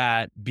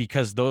that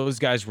because those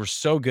guys were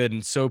so good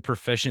and so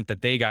proficient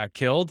that they got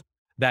killed,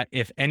 that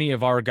if any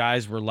of our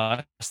guys were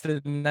less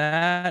than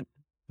that,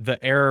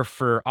 the error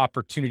for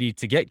opportunity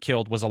to get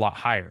killed was a lot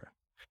higher.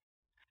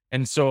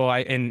 And so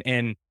I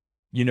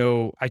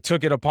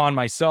took it upon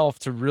myself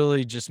to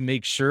really just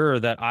make sure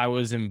that I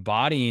was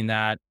embodying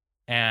that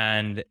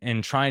and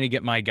trying to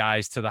get my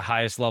guys to the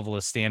highest level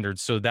of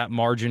standards. So that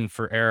margin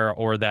for error,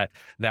 or that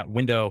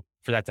window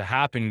for that to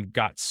happen,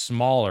 got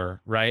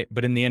smaller, right?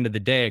 But in the end of the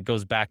day, it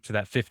goes back to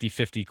that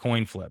 50-50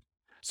 coin flip.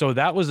 So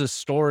that was a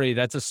story.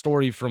 That's a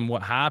story from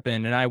what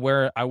happened. And I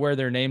wear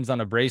their names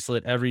on a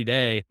bracelet every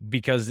day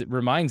because it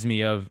reminds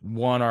me of,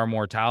 one, our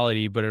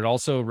mortality, but it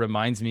also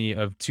reminds me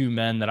of two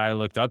men that I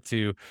looked up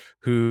to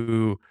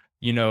who,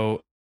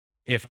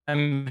 if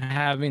I'm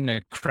having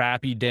a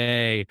crappy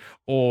day,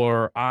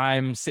 or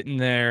I'm sitting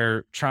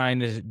there trying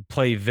to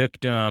play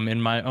victim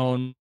in my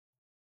own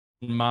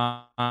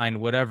mind,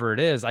 whatever it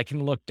is, I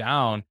can look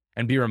down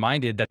and be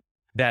reminded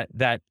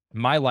that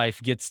my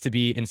life gets to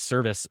be in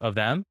service of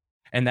them.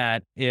 And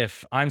that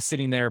if I'm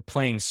sitting there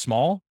playing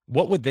small,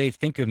 what would they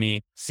think of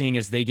me, seeing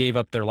as they gave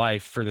up their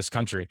life for this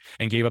country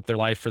and gave up their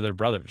life for their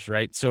brothers,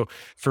 right? So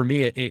for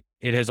me,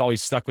 it has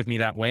always stuck with me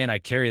that way, and I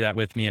carry that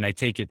with me and I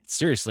take it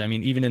seriously. I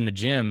mean, even in the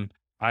gym,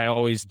 I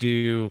always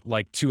do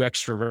like 2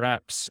 extra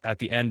reps at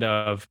the end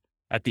of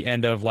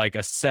like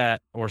a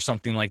set or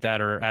something like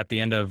that, or at the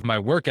end of my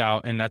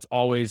workout. And that's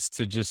always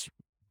to just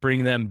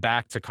bring them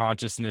back to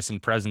consciousness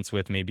and presence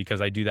with me,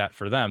 because I do that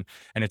for them.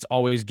 And it's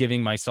always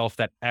giving myself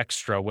that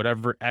extra,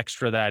 whatever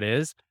extra that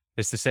is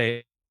to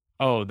say,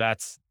 oh,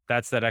 that's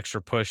that extra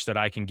push that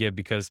I can give,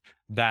 because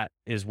that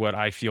is what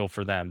I feel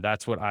for them.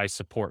 That's what I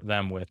support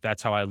them with.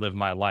 That's how I live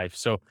my life.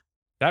 So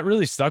that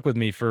really stuck with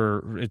me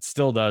it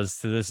still does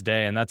to this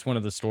day. And that's one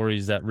of the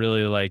stories that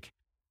really, like,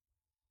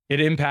 it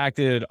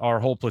impacted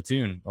our whole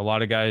platoon. A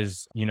lot of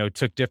guys,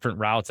 took different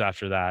routes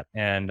after that.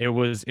 And it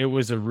was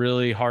a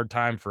really hard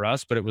time for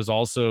us, but it was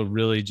also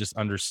really just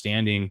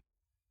understanding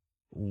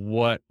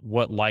what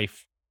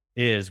life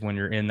is when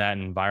you're in that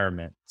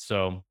environment.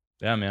 So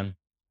yeah, man.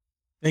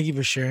 Thank you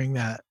for sharing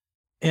that.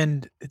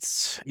 And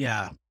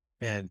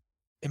man,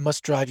 it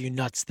must drive you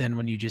nuts then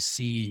when you just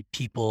see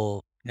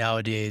people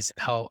nowadays,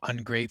 how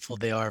ungrateful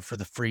they are for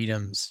the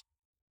freedoms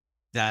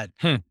that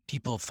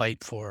people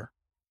fight for.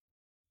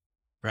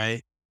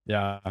 Right?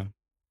 Yeah. I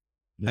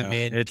Yeah.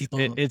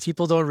 mean,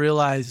 people don't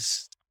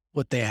realize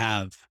what they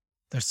have.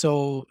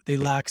 They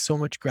lack so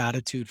much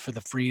gratitude for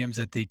the freedoms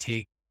that they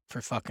take for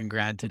fucking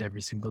granted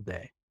every single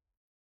day.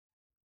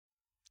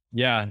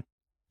 Yeah.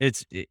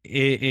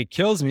 It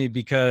kills me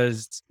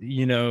because,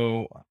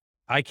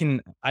 I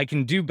can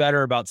do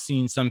better about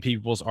seeing some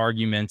people's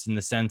arguments in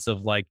the sense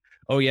of like,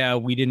 oh yeah,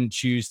 we didn't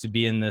choose to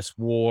be in this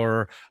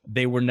war.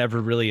 They were never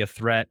really a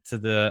threat to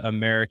the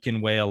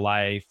American way of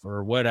life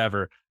or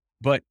whatever.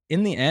 But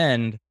in the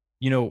end,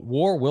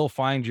 war will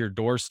find your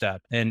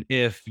doorstep. And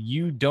if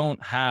you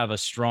don't have a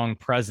strong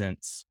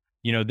presence,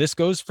 this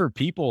goes for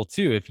people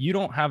too. If you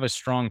don't have a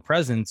strong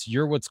presence,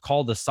 you're what's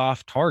called a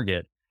soft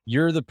target.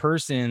 You're the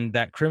person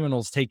that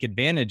criminals take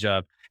advantage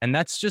of. And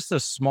that's just a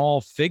small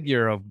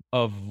figure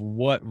of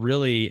what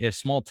really, a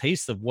small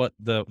taste of what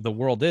the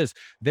world is.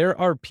 There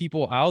are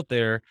people out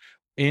there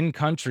in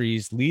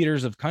countries,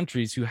 leaders of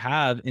countries, who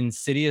have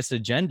insidious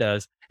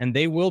agendas, and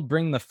they will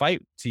bring the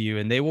fight to you,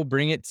 and they will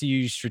bring it to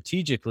you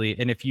strategically.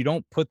 And if you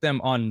don't put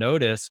them on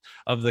notice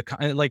of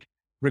like,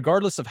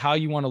 regardless of how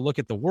you want to look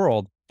at the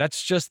world,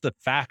 that's just the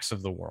facts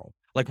of the world.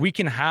 Like, we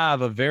can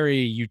have a very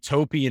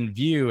utopian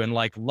view and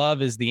like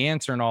love is the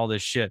answer and all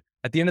this shit.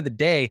 At the end of the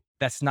day,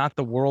 that's not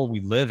the world we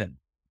live in.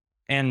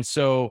 And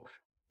so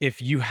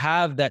if you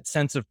have that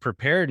sense of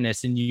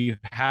preparedness and you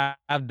have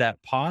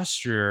that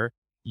posture,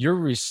 you're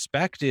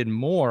respected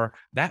more.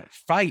 That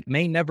fight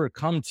may never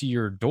come to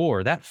your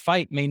door. That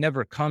fight may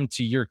never come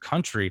to your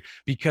country,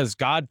 because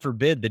God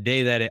forbid the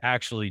day that it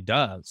actually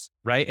does,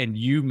 right? And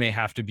you may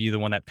have to be the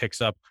one that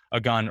picks up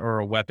a gun or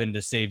a weapon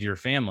to save your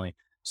family.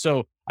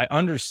 So I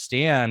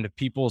understand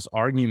people's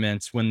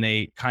arguments when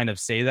they kind of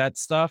say that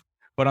stuff,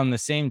 but on the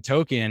same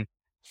token,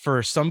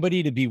 for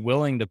somebody to be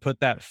willing to put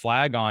that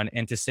flag on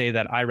and to say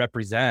that I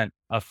represent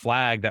a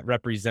flag that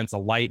represents a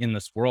light in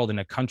this world, in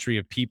a country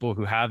of people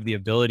who have the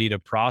ability to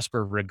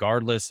prosper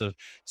regardless of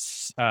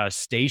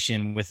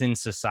station within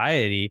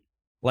society,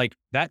 like,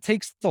 that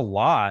takes a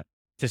lot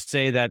to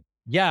say that,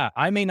 yeah,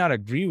 I may not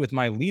agree with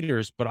my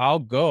leaders, but I'll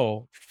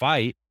go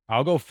fight.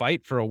 I'll go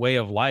fight for a way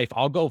of life.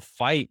 I'll go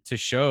fight to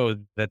show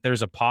that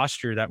there's a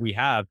posture that we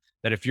have,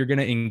 that if you're going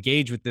to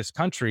engage with this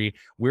country,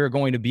 we're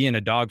going to be in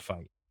a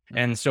dogfight.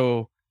 And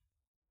so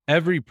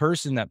every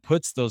person that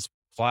puts those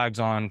flags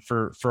on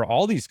for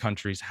all these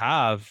countries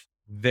have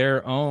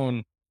their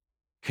own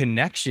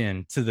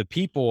connection to the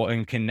people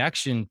and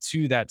connection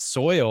to that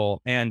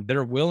soil, and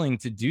they're willing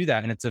to do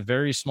that. And it's a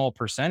very small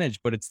percentage,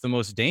 but it's the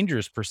most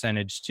dangerous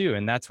percentage too.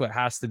 And that's what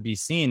has to be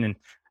seen. And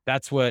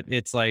that's what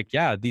it's like.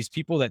 Yeah, these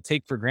people that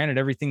take for granted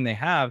everything they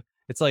have,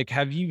 it's like,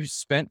 have you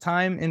spent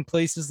time in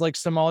places like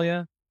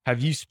Somalia?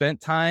 Have you spent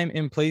time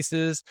in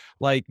places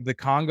like the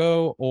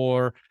Congo,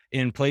 or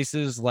in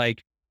places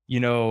like,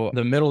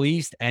 the Middle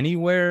East,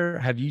 anywhere?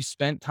 Have you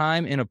spent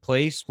time in a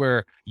place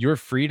where your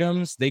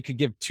freedoms they could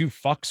give two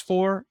fucks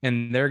for,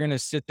 and they're going to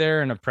sit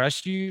there and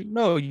oppress you?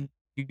 No,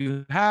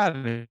 you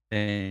haven't.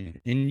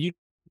 And you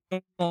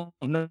don't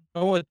know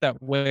what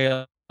that way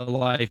of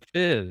life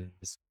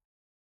is.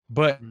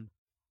 But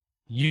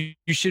you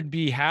should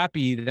be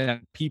happy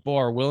that people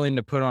are willing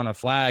to put on a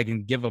flag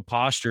and give a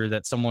posture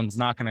that someone's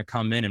not going to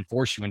come in and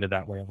force you into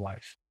that way of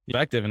life.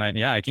 Effective. And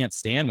I can't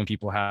stand when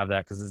people have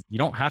that, because you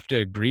don't have to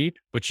agree,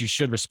 but you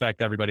should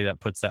respect everybody that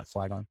puts that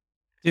flag on.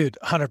 Dude,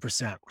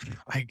 100%.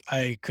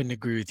 I couldn't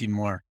agree with you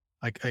more.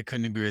 I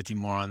couldn't agree with you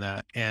more on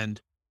that. And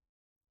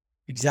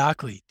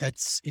exactly,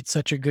 it's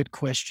such a good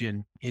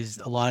question. Is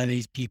a lot of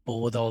these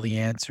people with all the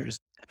answers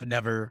have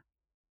never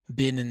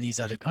been in these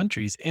other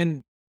countries,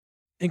 and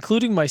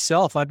including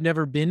myself, I've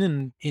never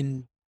been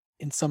in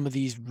some of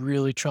these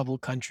really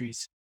troubled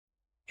countries.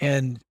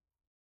 And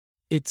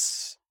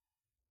it's,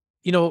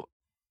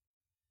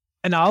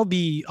 and I'll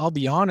be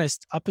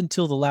honest, up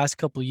until the last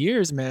couple of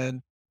years,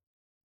 man,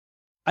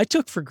 I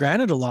took for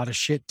granted a lot of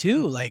shit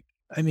too. Like,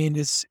 I mean,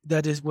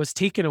 was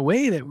taken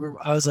away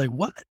I was like,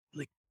 what?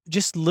 Like,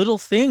 just little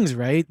things,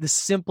 right? The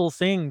simple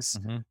things,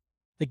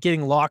 like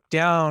getting locked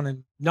down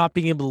and not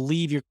being able to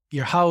leave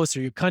your house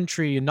or your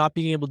country, and not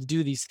being able to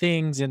do these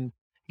things, and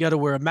you got to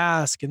wear a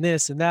mask and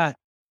this and that.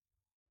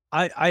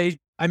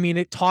 I mean,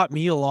 it taught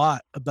me a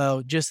lot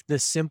about just the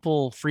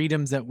simple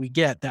freedoms that we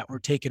get that were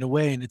taken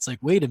away. And it's like,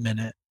 wait a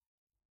minute.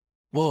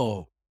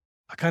 Whoa,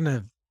 I kind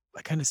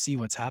of see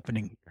what's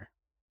happening here.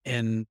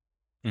 And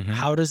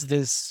how does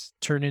this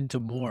turn into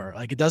more?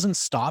 Like, it doesn't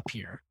stop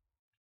here.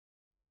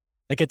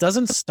 Like, it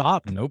doesn't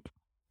stop. Nope.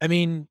 I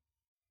mean,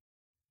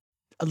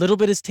 a little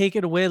bit is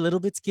taken away, a little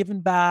bit's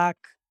given back,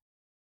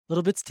 a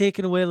little bit's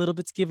taken away, a little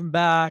bit's given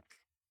back,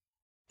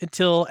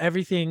 until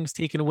everything's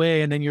taken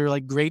away. And then you're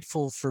like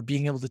grateful for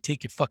being able to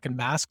take your fucking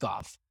mask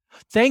off.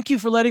 Thank you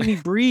for letting me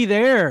breathe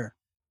air.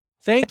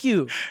 Thank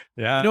you.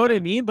 Yeah. You know what I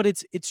mean? But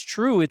it's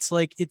true. It's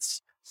like,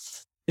 it's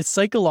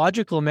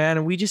psychological, man.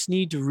 And we just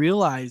need to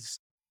realize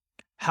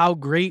how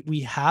great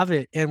we have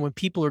it. And when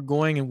people are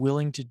going and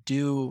willing to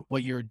do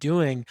what you're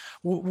doing,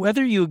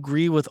 whether you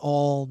agree with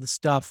all the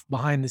stuff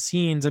behind the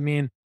scenes, I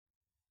mean,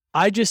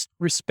 I just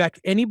respect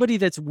anybody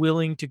that's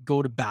willing to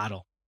go to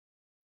battle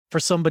for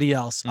somebody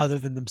else other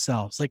than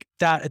themselves. Like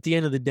that, at the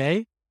end of the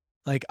day,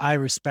 like, I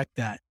respect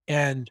that.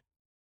 And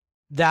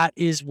that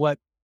is what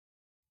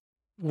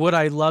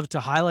I love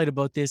to highlight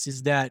about this,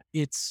 is that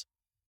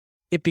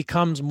it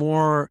becomes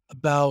more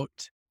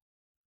about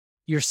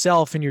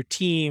yourself and your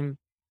team.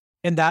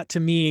 And that, to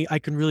me, I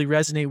can really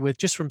resonate with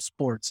just from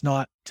sports,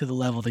 not to the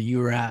level that you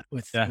were at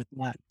with that,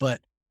 but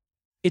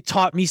it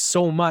taught me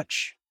so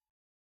much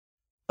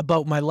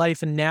about my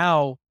life. And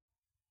now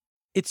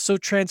it's so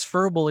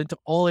transferable into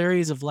all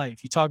areas of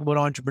life. You talk about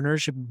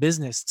entrepreneurship and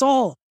business. It's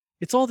all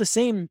the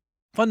same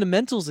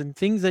fundamentals and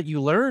things that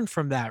you learn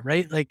from that,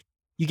 right? Like,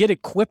 you get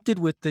equipped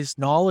with this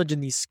knowledge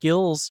and these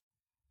skills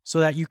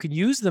so that you can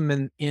use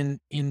them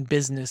in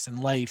business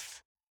and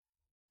life.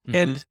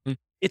 And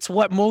it's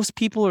what most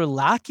people are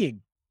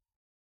lacking,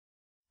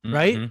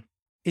 right?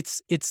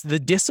 It's the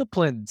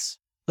disciplines.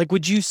 Like,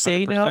 would you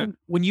say 100%. Now,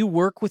 when you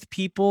work with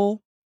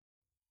people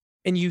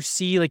and you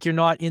see, like, you're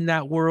not in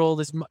that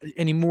world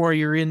anymore,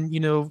 you're in,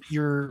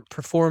 your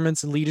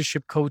performance and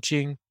leadership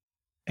coaching,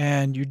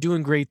 and you're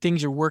doing great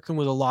things. You're working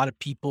with a lot of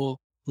people,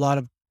 a lot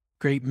of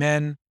great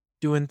men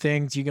doing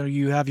things.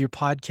 You have your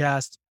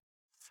podcast.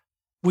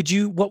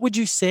 What would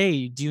you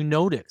say, do you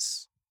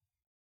notice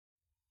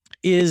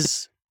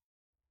is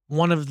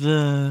one of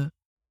the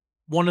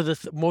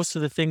most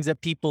of the things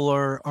that people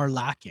are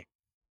lacking?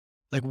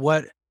 Like,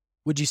 what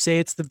would you say?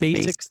 It's the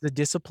basics, the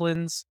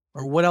disciplines,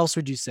 or what else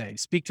would you say?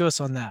 Speak to us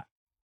on that.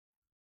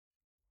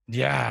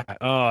 Yeah.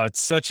 Oh,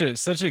 it's such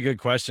a good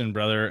question,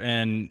 brother.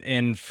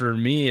 And for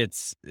me,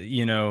 it's,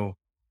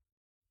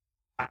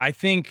 I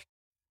think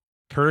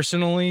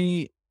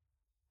personally,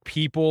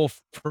 people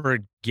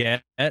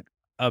forget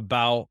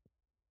about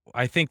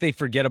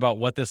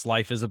what this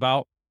life is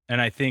about. And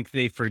I think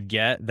they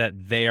forget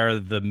that they are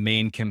the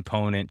main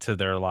component to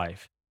their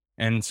life.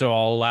 And so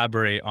I'll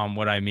elaborate on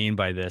what I mean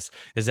by this,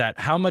 is that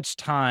how much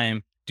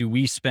time do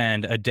we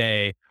spend a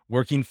day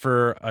working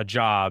for a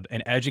job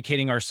and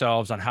educating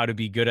ourselves on how to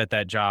be good at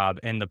that job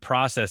and the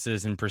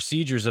processes and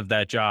procedures of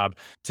that job,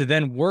 to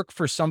then work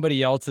for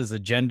somebody else's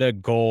agenda,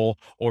 goal,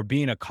 or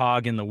being a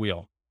cog in the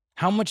wheel?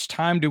 How much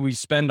time do we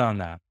spend on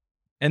that?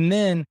 And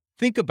then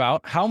think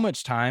about, how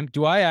much time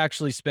do I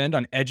actually spend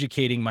on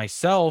educating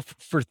myself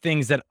for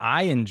things that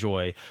I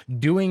enjoy,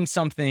 doing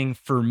something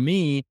for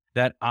me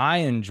that I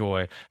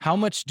enjoy? How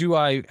much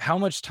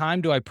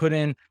time do I put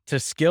in to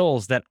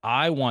skills that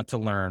I want to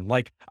learn?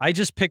 Like, I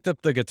just picked up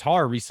the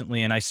guitar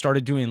recently and I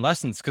started doing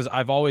lessons because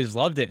I've always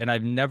loved it and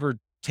I've never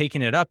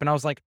taken it up. And I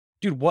was like,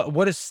 dude,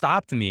 what has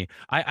stopped me?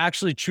 I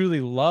actually truly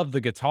love the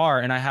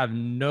guitar, and I have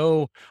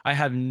no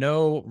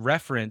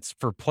reference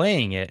for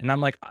playing it. And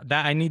I'm like,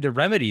 that I need to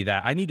remedy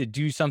that. I need to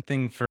do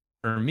something for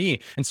me.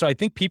 And so I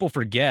think people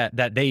forget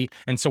that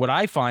and so what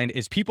I find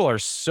is people are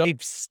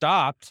they've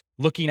stopped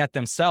looking at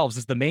themselves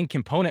as the main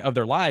component of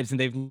their lives. And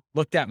they've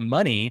looked at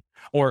money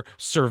or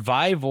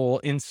survival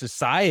in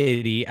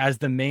society as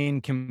the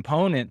main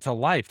component to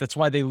life. That's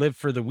why they live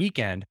for the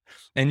weekend.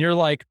 And you're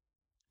like,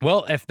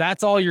 well, if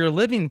that's all you're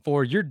living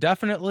for, you're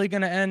definitely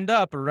going to end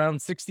up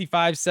around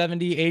 65,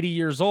 70, 80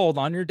 years old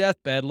on your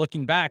deathbed,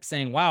 looking back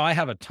saying, wow, I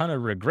have a ton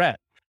of regret.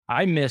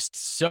 I missed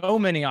so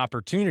many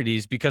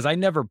opportunities because I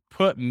never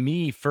put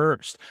me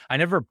first. I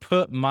never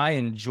put my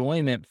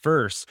enjoyment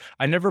first.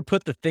 I never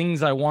put the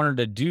things I wanted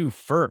to do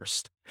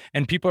first.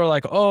 And people are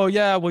like, oh,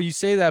 yeah, well, you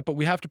say that, but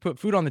we have to put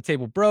food on the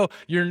table. Bro,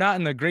 you're not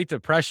in the Great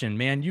Depression,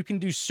 man. You can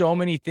do so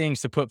many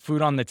things to put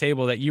food on the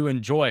table that you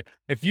enjoy.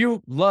 If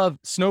you love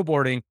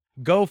snowboarding,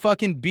 go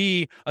fucking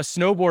be a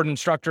snowboard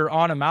instructor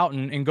on a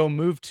mountain and go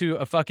move to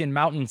a fucking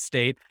mountain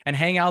state and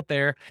hang out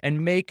there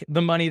and make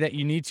the money that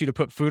you need to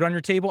put food on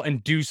your table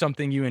and do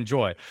something you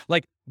enjoy.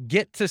 Like,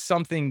 get to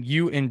something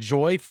you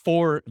enjoy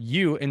for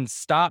you and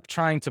stop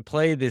trying to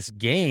play this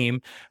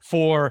game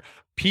for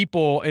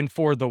people and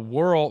for the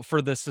world, for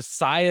the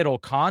societal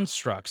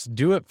constructs.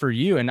 Do it for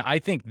you. And I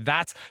think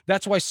that's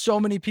why so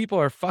many people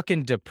are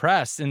fucking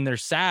depressed and they're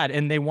sad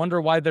and they wonder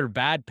why they're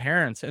bad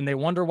parents and they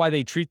wonder why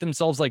they treat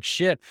themselves like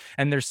shit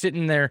and they're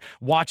sitting there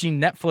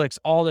watching Netflix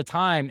all the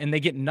time and they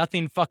get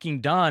nothing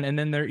fucking done, and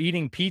then they're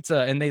eating pizza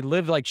and they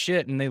live like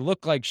shit and they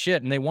look like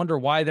shit and they wonder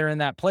why they're in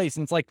that place.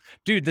 And it's like,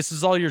 dude, this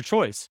is all your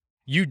choice.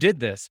 You did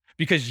this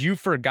because you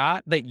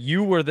forgot that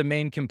you were the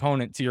main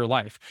component to your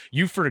life.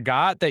 You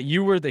forgot that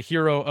you were the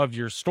hero of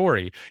your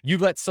story. You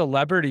let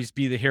celebrities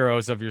be the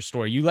heroes of your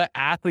story. You let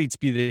athletes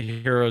be the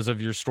heroes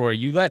of your story.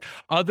 You let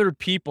other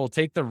people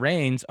take the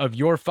reins of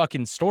your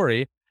fucking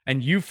story.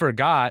 And you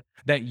forgot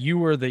that you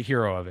were the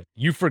hero of it.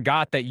 You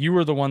forgot that you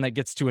were the one that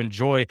gets to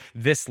enjoy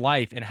this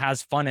life and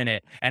has fun in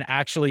it and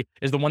actually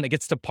is the one that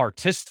gets to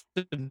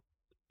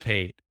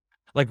participate.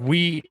 Like,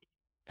 we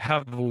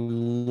have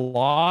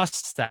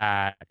lost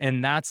that,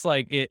 and that's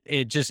like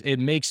it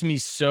makes me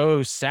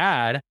so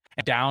sad.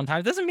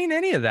 Downtime doesn't mean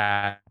any of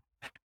that.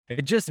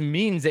 It just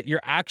means that you're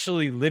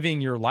actually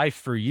living your life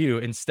for you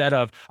instead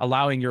of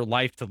allowing your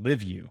life to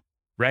live you,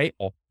 right?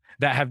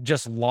 That have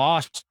just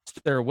lost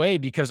their way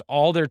because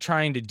all they're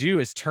trying to do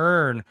is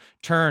turn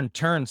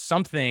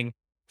something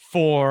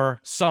for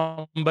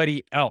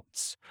somebody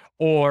else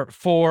or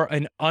for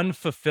an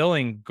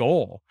unfulfilling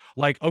goal.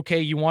 Like, okay,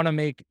 you want to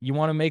make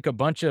a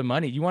bunch of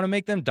money. You want to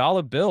make them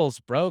dollar bills,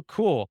 bro.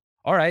 Cool.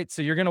 All right.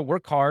 So you're going to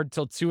work hard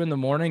till 2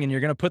 a.m. and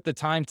you're going to put the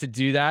time to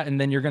do that.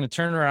 And then you're going to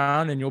turn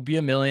around and you'll be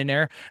a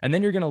millionaire. And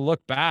then you're going to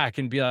look back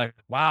and be like,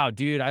 wow,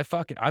 dude,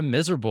 I'm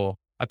miserable.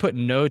 I put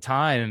no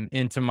time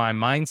into my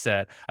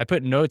mindset. I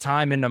put no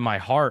time into my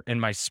heart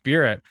and my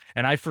spirit.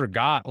 And I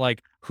forgot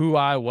like who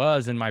I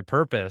was and my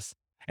purpose.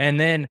 And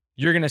then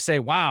you're going to say,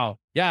 wow,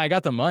 yeah, I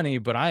got the money,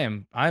 but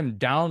I'm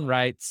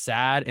downright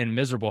sad and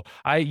miserable.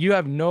 You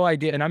have no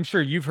idea. And I'm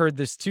sure you've heard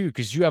this too,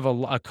 because you have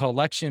a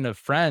collection of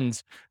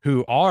friends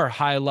who are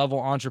high level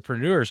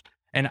entrepreneurs.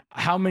 And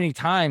how many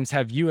times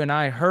have you and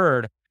I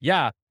heard,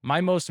 yeah,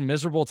 my most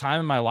miserable time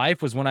in my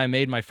life was when I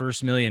made my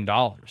first $1 million.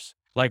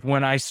 Like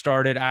when I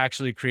started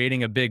actually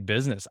creating a big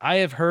business. I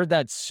have heard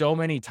that so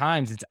many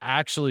times. It's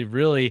actually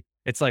really,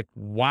 it's like,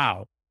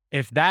 wow.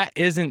 If that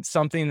isn't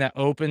something that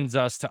opens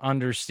us to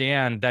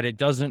understand that it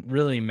doesn't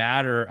really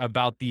matter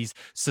about these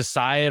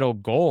societal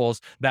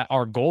goals, that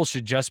our goal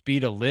should just be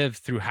to live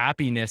through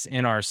happiness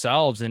in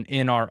ourselves and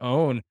in our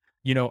own,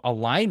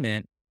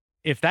 alignment.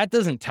 If that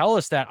doesn't tell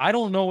us that, I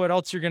don't know what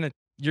else you're going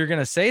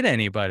to say to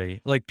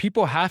anybody. Like,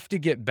 people have to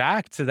get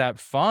back to that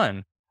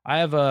fun. I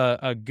have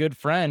a good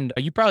friend.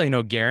 You probably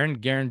know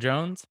Garen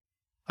Jones.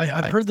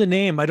 I've heard the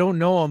name. I don't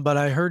know him, but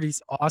I heard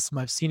he's awesome.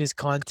 I've seen his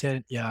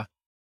content. Yeah.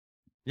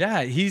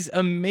 Yeah, he's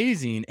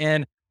amazing.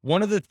 And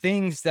one of the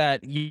things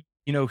that he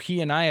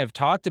and I have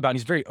talked about, and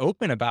he's very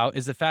open about,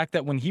 is the fact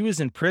that when he was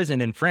in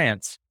prison in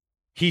France,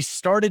 he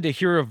started to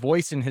hear a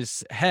voice in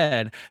his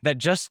head that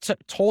just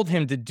told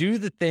him to do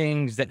the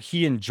things that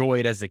he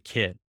enjoyed as a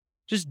kid.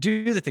 Just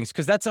do the things,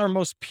 because that's our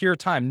most pure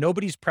time.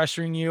 Nobody's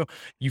pressuring you.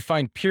 You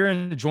find pure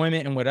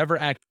enjoyment in whatever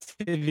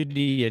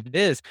activity it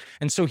is.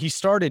 And so he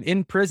started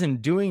in prison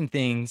doing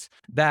things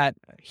that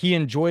he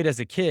enjoyed as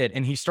a kid.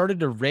 And he started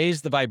to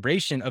raise the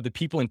vibration of the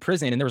people in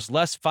prison. And there was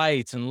less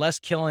fights and less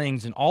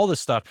killings and all this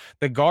stuff.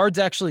 The guards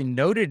actually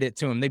noted it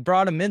to him. They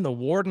brought him in. The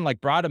warden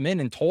brought him in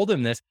and told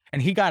him this.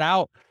 And he got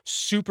out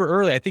super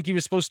early. I think he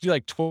was supposed to do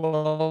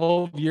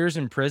 12 years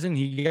in prison.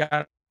 He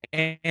got,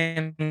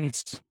 and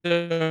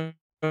so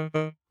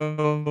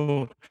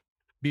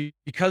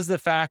because the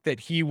fact that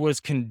he was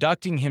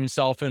conducting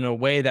himself in a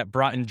way that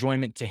brought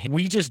enjoyment to him.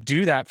 We just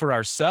do that for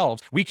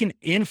ourselves. We can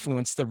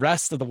influence the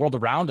rest of the world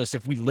around us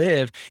if we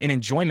live in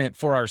enjoyment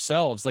for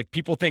ourselves. Like,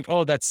 people think,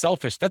 oh, that's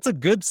selfish. That's a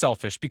good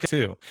selfish because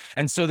too.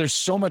 And so there's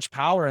so much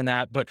power in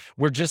that, but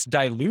we're just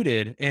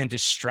diluted and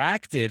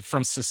distracted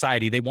from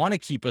society. They want to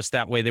keep us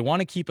that way. They want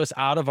to keep us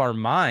out of our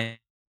mind,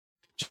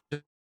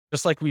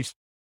 just like we've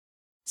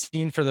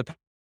seen for the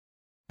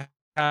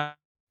past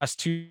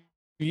 2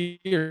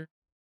 years.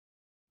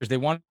 They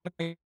want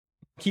to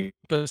keep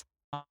us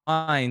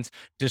minds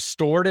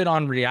distorted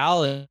on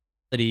reality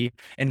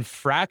and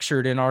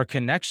fractured in our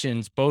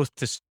connections, both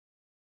to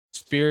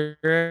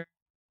spirit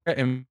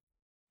and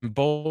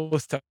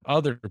both to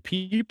other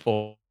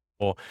people.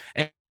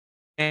 And,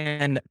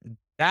 and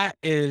that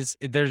is,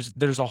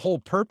 there's a whole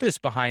purpose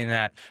behind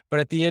that. But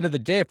at the end of the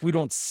day, if we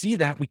don't see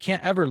that, we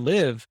can't ever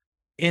live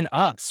in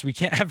us. We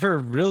can't ever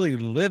really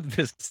live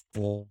this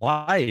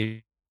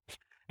life.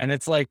 And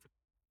it's like,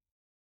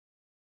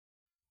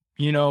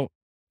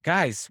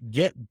 guys,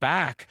 get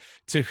back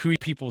to who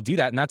people do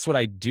that. And that's what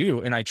I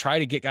do. And I try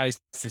to get guys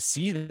to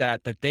see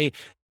that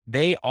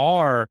they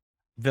are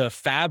the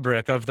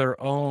fabric of their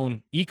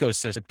own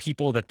ecosystem,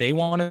 people that they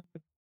want to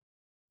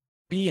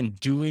be and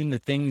doing the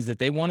things that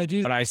they want to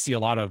do. But I see a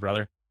lot of,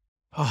 brother.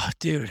 Oh,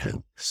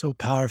 dude, so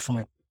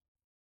powerful.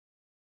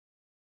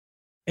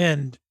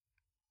 And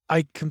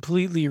I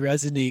completely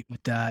resonate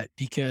with that,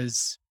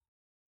 because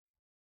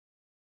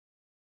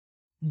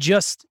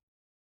just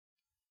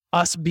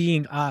us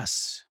being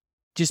us,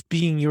 just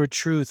being your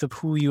truth of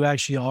who you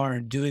actually are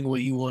and doing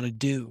what you want to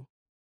do,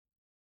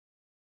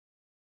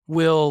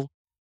 will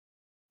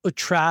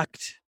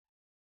attract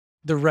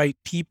the right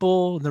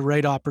people and the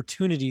right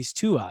opportunities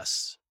to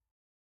us,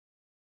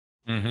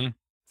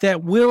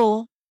 that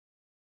will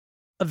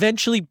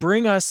eventually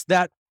bring us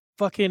that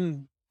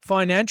fucking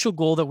financial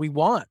goal that we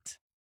want,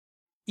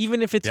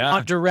 even if it's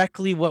not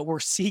directly what we're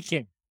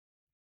seeking.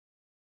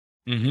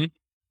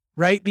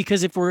 Right?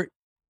 Because if we're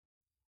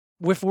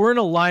in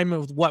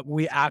alignment with what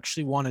we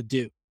actually want to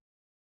do,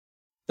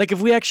 like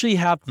if we actually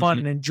have fun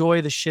and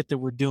enjoy the shit that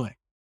we're doing,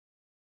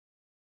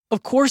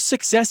 of course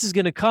success is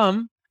going to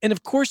come. And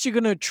of course you're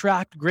going to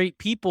attract great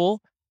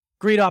people,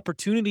 great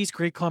opportunities,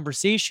 great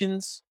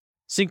conversations,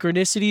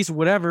 synchronicities,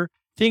 whatever.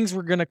 Things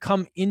were going to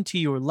come into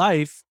your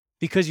life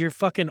because you're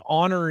fucking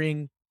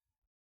honoring,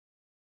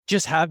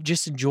 just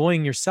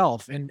enjoying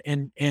yourself and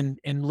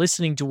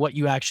listening to what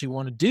you actually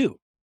want to do.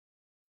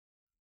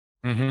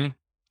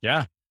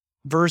 Yeah.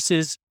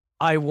 Versus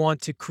I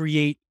want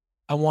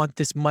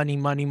this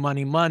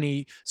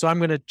money. So I'm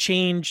going to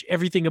change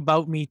everything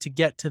about me to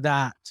get to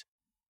that.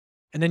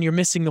 And then you're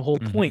missing the whole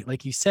point,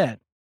 like you said.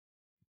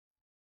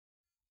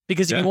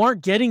 Because if you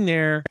aren't getting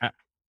there,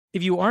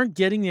 and you aren't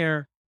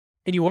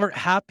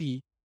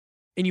happy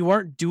and you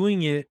aren't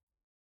doing it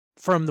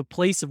from the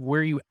place of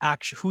who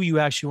you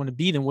actually want to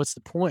be, then what's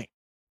the point?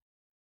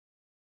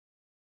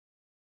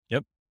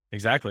 Yep,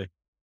 exactly.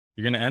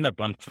 You're going to end up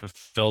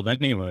unfulfilled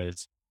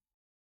anyways.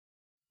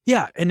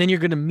 Yeah. And then you're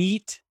going to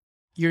meet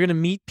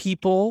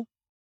people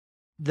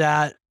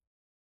that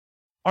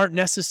aren't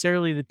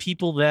necessarily the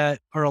people that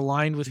are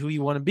aligned with who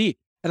you want to be.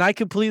 And I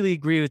completely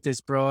agree with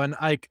this, bro. And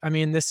I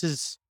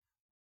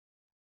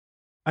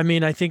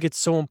think it's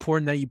so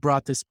important that you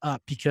brought this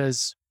up,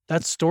 because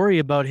that story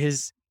about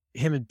him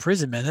in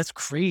prison, man, that's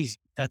crazy.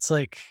 That's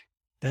like,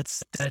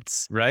 that's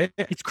right.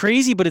 It's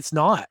crazy, but it's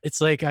not.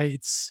 It's like,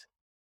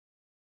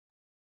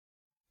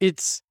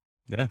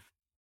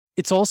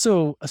 it's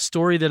also a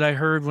story that I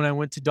heard when I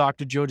went to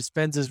Dr. Joe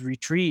Dispenza's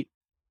retreat.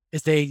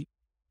 Is they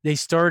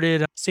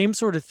started same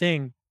sort of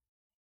thing.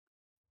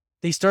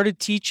 They started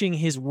teaching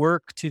his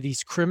work to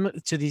these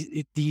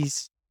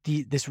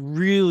this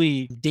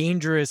really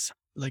dangerous,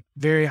 like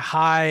very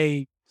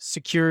high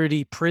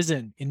security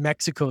prison in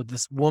Mexico,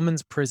 this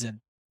woman's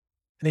prison.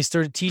 And they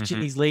started teaching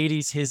these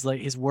ladies his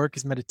work,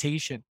 his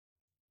meditation.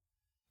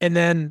 And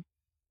then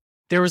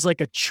there was like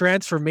a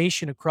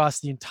transformation across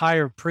the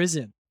entire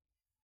prison.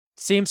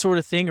 Same sort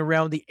of thing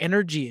around the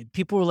energy. And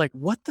people were like,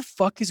 what the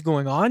fuck is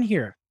going on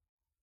here?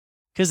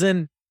 Because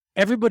then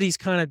everybody's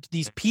kind of,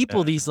 these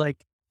people,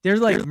 they're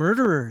like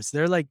murderers.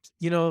 They're like,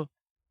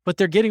 but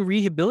they're getting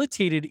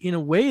rehabilitated in a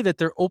way that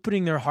they're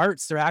opening their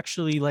hearts. They're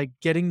actually like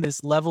getting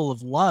this level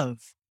of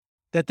love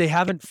that they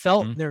haven't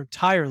felt in their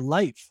entire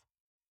life.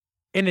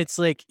 And it's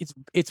like,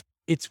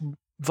 it's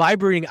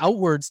vibrating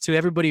outwards to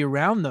everybody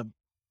around them.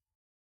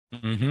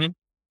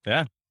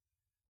 Yeah.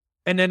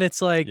 And then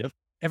it's like,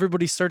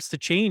 everybody starts to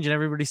change and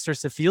everybody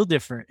starts to feel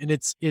different. And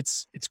it's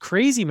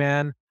crazy,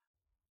 man,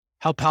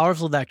 how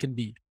powerful that can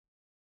be.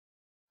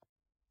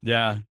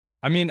 Yeah.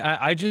 I mean,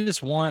 I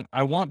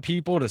want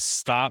people to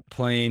stop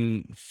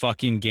playing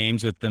fucking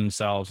games with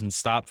themselves and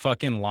stop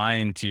fucking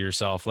lying to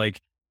yourself.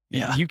 Like,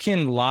 you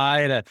can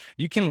lie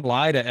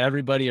to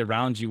everybody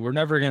around you. We're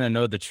never going to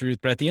know the truth.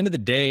 But at the end of the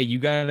day, you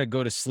got to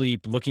go to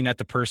sleep looking at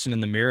the person in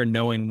the mirror,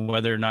 knowing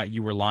whether or not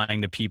you were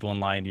lying to people and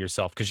lying to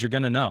yourself, because you're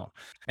going to know.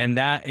 And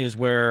that is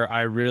where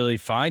I really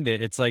find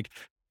it. It's like,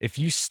 if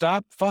you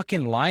stop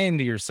fucking lying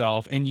to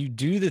yourself and you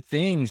do the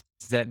things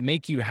that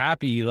make you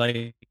happy,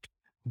 like,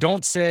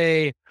 don't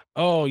say,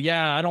 oh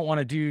yeah, I don't want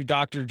to do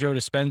Dr. Joe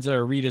Dispenza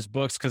or read his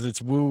books because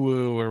it's woo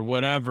woo or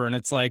whatever. And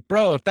it's like,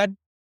 bro, if that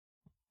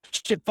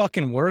shit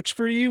fucking works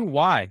for you,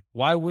 why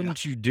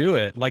wouldn't you do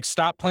it? Like,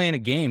 stop playing a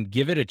game,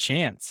 give it a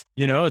chance.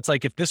 It's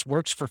like, if this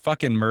works for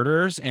fucking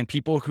murderers and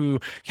people who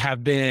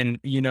have been,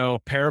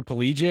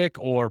 paraplegic,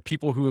 or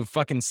people who have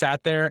fucking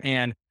sat there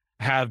and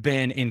have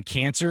been in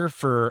cancer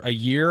for a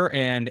year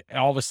and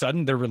all of a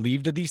sudden they're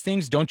relieved of these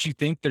things, don't you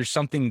think there's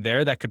something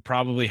there that could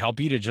probably help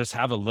you to just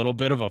have a little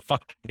bit of a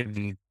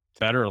fucking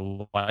better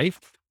life?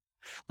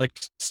 Like,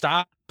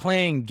 stop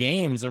playing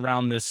games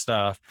around this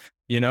stuff.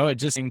 It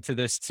just came to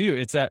this too.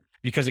 It's that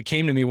because it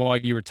came to me while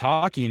you were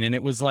talking, and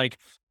it was like,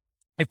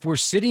 if we're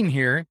sitting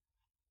here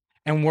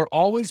and we're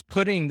always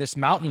putting this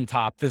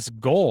mountaintop, this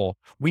goal,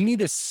 we need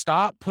to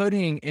stop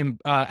putting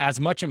as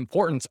much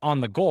importance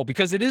on the goal,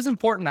 because it is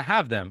important to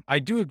have them. I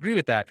do agree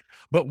with that.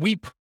 But we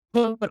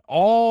put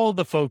all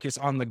the focus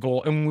on the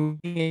goal, and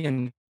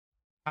we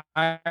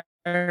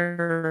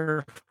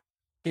entire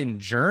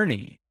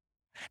journey.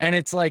 And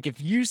it's like,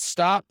 if you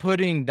stop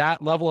putting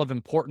that level of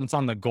importance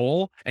on the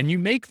goal and you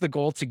make the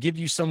goal to give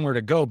you somewhere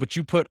to go, but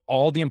you put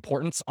all the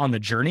importance on the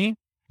journey,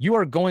 you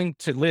are going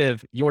to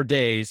live your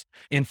days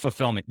in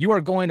fulfillment. You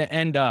are going to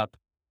end up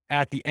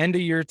at the end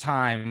of your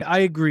time. I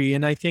agree.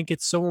 And I think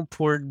it's so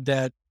important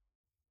that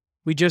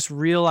we just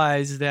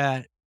realize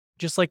that,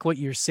 just like what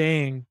you're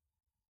saying,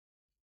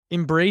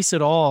 embrace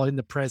it all in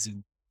the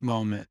present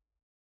moment,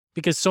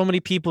 because so many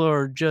people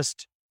are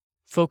just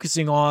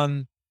focusing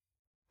on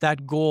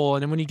that goal.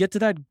 And then when you get to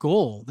that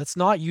goal, that's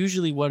not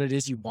usually what it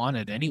is you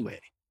wanted anyway,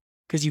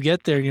 because you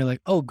get there and you're like,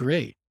 oh,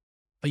 great.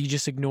 But you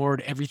just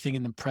ignored everything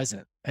in the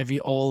present,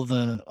 all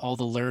the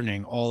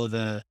learning, all of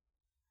the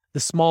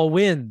small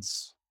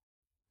wins,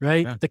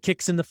 right? Yeah. The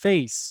kicks in the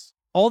face,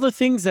 all the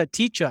things that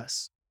teach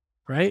us,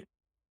 right?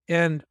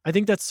 And I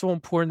think that's so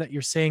important that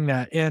you're saying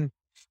that. And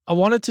I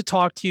wanted to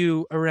talk to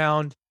you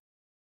around,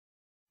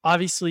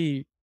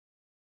 obviously,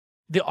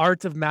 the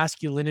art of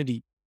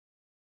masculinity.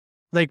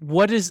 Like,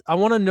 I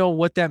want to know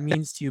what that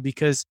means to you,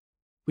 because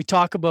we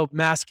talk about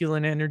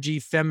masculine energy,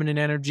 feminine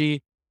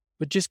energy,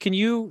 but just, can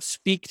you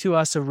speak to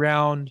us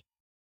around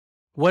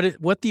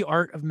what the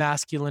art of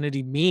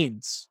masculinity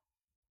means,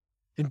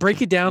 and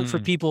break it down for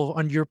people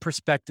on your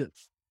perspective?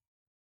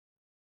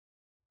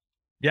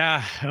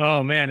 Yeah.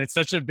 Oh man, it's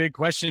such a big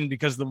question,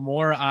 because the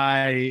more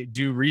I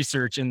do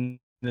research in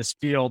this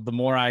field, the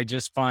more I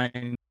just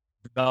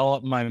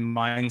develop my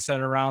mindset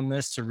around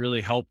this to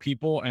really help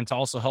people and to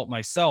also help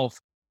myself.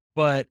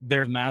 But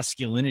their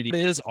masculinity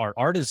is art.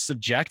 Art is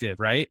subjective,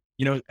 right?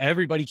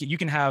 Everybody you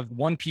can have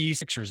one piece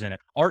pictures in it.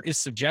 Art is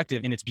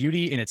subjective in its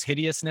beauty, in its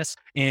hideousness,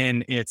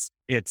 in its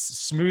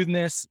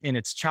smoothness, in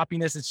its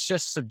choppiness. It's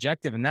just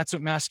subjective. And that's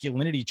what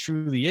masculinity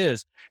truly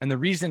is. And the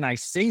reason I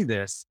say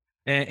this,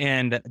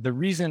 and the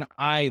reason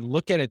I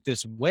look at it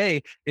this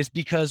way, is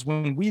because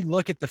when we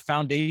look at the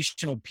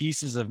foundational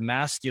pieces of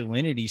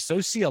masculinity,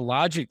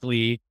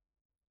 sociologically,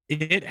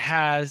 it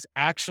has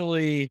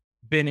actually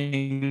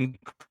been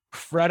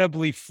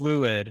incredibly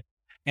fluid,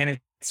 and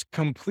it's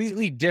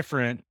completely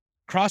different.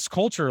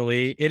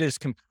 Cross-culturally, it is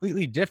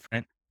completely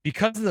different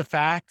because of the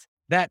fact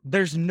that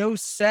there's no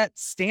set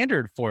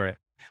standard for it.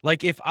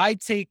 Like, if I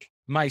take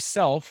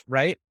myself,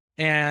 right,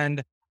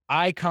 and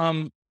I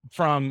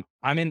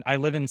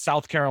live in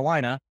South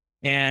Carolina,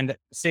 and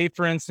say,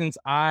 for instance,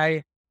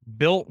 I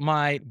built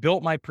my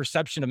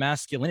perception of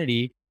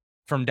masculinity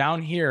from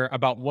down here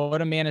about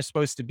what a man is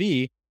supposed to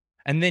be,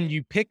 and then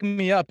you pick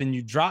me up and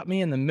you drop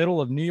me in the middle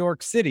of New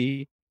York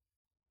City,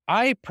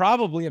 I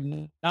probably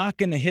am not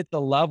going to hit the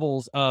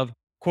levels of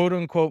quote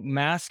unquote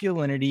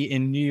masculinity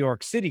in New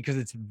York City, because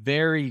it's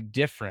very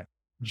different,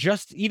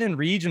 just even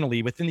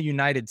regionally within the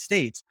United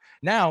States.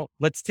 Now,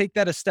 let's take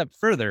that a step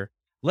further.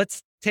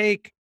 Let's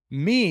take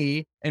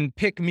me and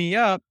pick me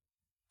up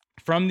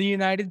from the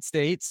United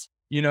States,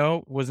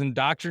 was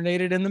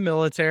indoctrinated in the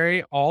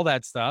military, all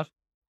that stuff.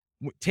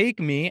 Take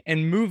me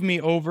and move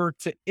me over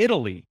to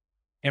Italy.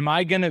 Am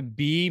I going to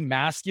be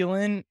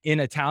masculine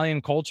in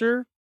Italian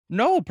culture?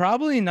 No,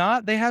 probably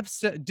not. They have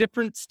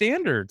different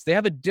standards. They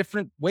have a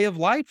different way of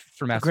life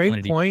for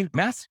masculinity. Great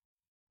point.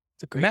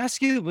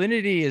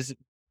 Masculinity is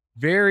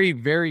very,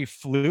 very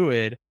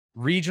fluid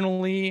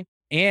regionally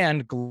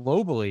and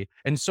globally.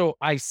 And so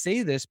I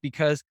say this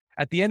because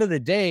at the end of the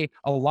day,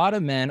 a lot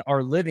of men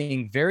are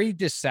living very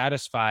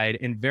dissatisfied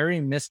and very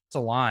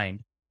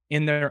misaligned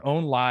in their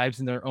own lives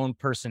and their own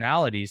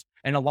personalities.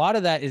 And a lot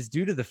of that is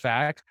due to the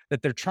fact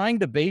that they're trying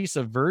to base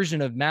a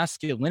version of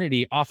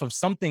masculinity off of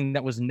something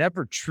that was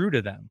never true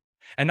to them.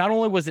 And not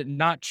only was it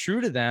not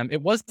true to them,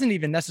 it wasn't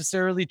even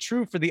necessarily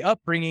true for the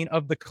upbringing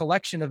of the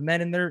collection of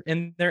men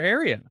in their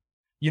area.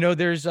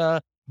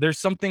 There's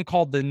something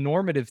called the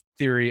normative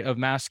theory of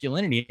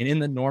masculinity. And in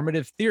the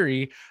normative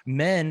theory,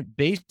 men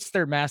base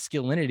their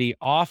masculinity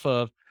off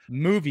of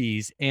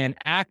movies and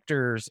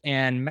actors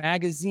and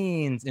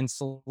magazines and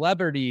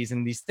celebrities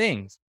and these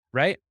things,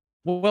 right?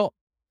 Well,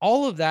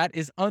 all of that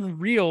is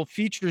unreal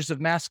features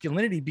of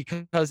masculinity,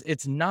 because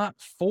it's not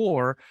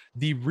for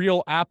the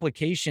real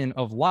application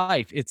of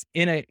life. It's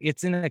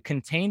in a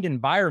contained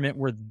environment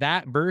where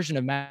that version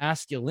of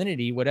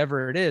masculinity,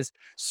 whatever it is,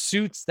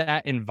 suits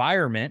that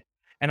environment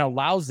and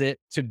allows it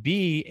to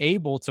be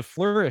able to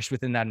flourish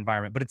within that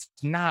environment. But it's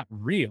not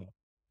real.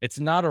 It's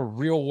not a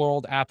real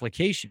world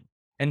application.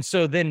 And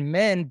so then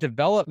men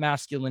develop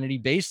masculinity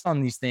based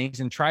on these things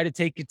and try to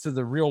take it to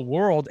the real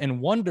world and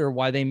wonder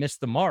why they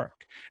missed the mark.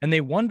 And they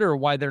wonder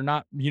why they're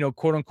not,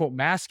 quote unquote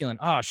masculine.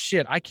 Oh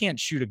shit, I can't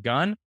shoot a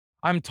gun.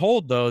 I'm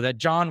told though that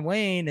John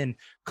Wayne and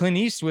Clint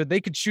Eastwood,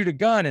 they could shoot a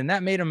gun and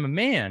that made them a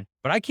man,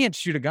 but I can't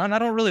shoot a gun. I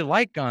don't really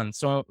like guns.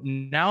 So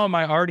now am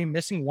I already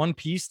missing one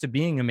piece to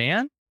being a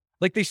man?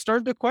 Like they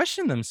start to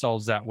question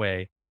themselves that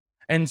way.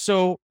 And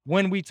so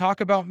when we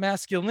talk about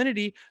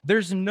masculinity,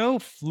 there's no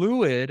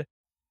fluid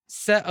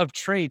set of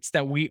traits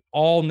that we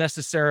all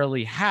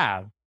necessarily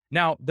have.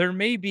 Now, there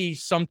may be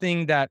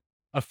something that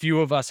a few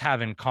of us have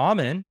in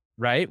common,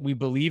 right? We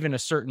believe in a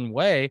certain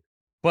way,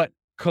 but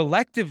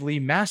collectively,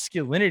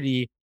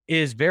 masculinity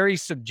is very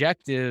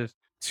subjective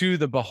to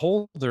the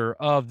beholder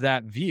of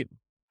that view.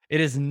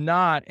 It is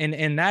not,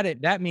 and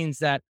that means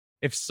that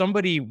if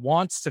somebody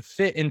wants to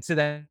fit into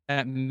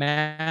that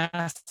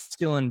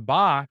masculine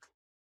box,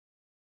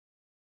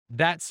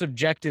 that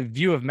subjective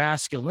view of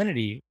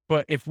masculinity.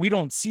 But if we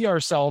don't see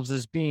ourselves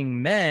as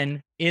being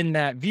men in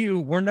that view,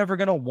 we're never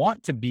going to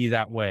want to be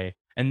that way.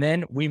 And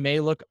then we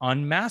may look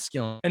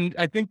unmasculine. And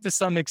I think to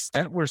some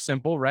extent we're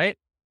simple, right?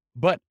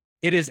 But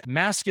it is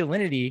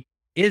masculinity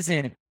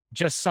isn't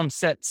just some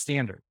set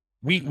standard.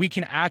 We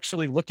can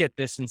actually look at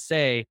this and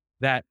say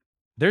that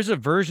there's a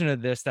version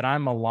of this that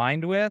I'm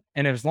aligned with.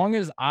 And as long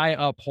as I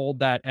uphold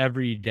that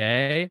every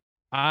day,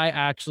 I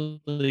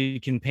actually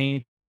can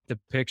paint the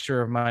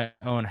picture of my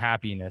own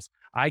happiness.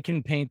 I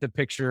can paint the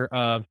picture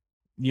of,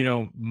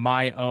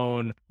 my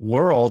own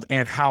world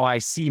and how I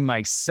see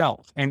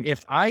myself. And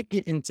if I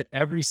get into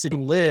every city,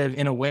 live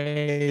in a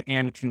way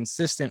and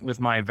consistent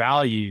with my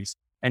values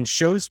and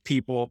shows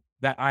people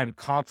that I'm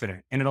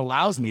confident and it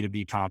allows me to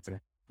be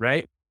confident,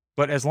 right?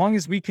 But as long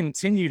as we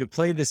continue to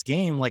play this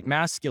game, like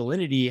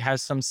masculinity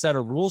has some set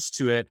of rules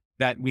to it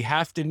that we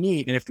have to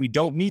meet. And if we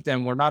don't meet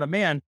them, we're not a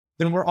man,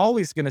 then we're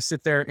always going to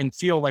sit there and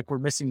feel like we're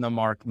missing the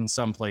mark in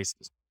some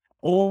places.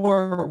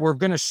 Or we're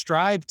going to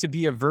strive to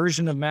be a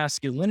version of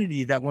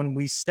masculinity that when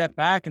we step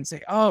back and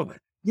say, oh,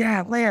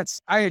 yeah,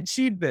 Lance, I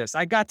achieved this.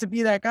 I got to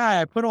be that guy.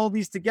 I put all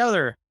these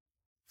together.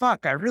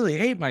 Fuck, I really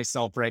hate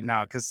myself right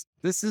now because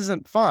this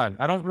isn't fun.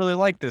 I don't really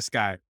like this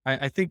guy.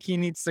 I think he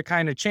needs to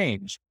kind of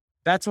change.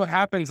 That's what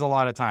happens a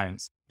lot of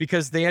times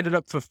because they ended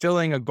up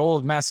fulfilling a goal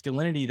of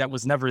masculinity that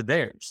was never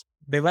theirs.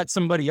 They let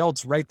somebody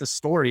else write the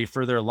story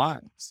for their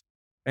lives.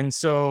 And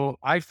so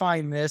I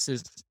find this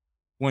is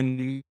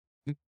when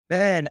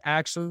men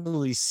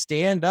actually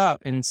stand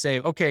up and say,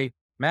 okay,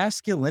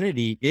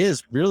 masculinity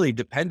is really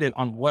dependent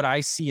on what I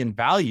see and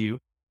value,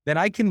 then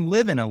I can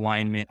live in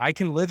alignment. I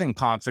can live in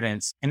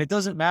confidence. And it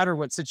doesn't matter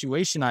what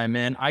situation I'm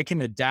in. I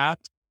can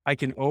adapt. I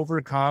can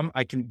overcome.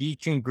 I can be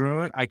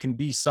congruent. I can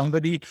be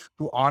somebody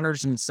who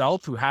honors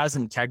himself, who has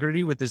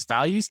integrity with his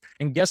values.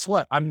 And guess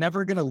what? I'm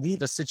never going to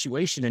leave a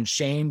situation in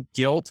shame,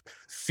 guilt,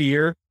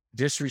 fear,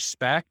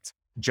 disrespect,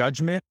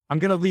 judgment. I'm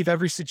going to leave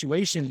every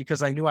situation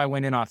because I knew I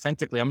went in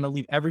authentically. I'm going to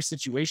leave every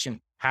situation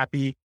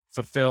happy,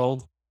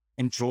 fulfilled,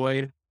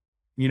 enjoyed,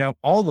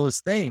 all those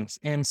things.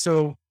 And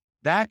so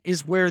that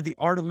is where the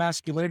art of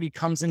masculinity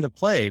comes into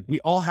play. We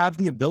all have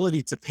the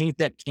ability to paint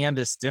that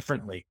canvas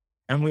differently.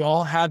 And we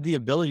all have the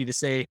ability to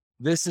say,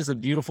 this is a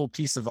beautiful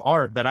piece of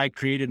art that I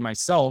created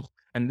myself.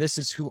 And this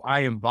is who I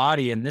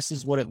embody. And this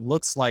is what it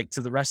looks like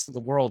to the rest of the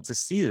world to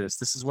see this.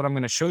 This is what I'm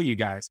going to show you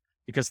guys,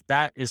 because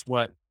that is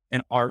what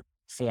an art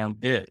form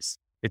is.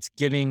 It's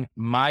giving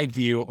my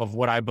view of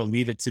what I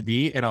believe it to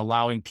be and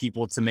allowing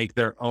people to make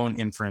their own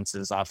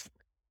inferences off of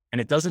it. And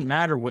it doesn't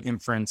matter what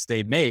inference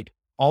they make.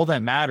 All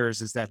that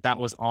matters is that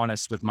was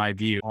honest with my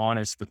view,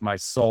 honest with my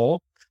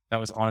soul.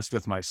 That was honest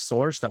with my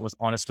source. That was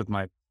honest with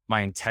my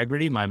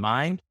integrity, my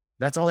mind.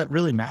 That's all that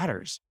really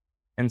matters.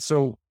 And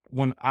so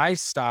when I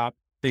stopped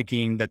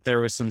thinking that there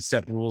was some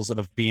set rules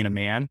of being a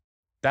man,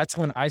 that's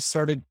when I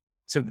started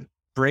to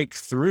break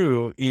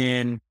through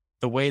in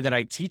the way that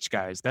I teach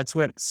guys. That's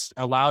what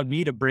allowed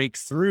me to break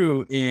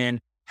through in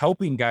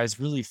helping guys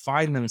really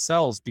find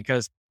themselves,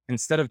 because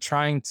instead of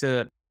trying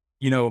to,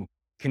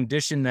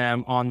 condition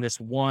them on this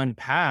one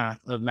path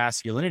of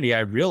masculinity, I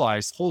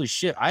realized, holy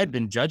shit, I had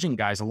been judging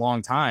guys a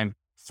long time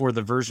for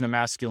the version of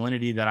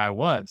masculinity that I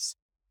was.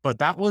 But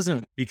that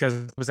wasn't because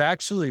it was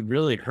actually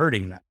really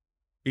hurting them,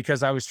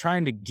 because I was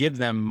trying to give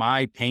them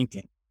my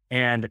painting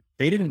and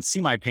they didn't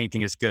see my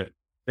painting as good.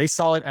 They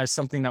saw it as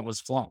something that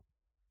was flawed.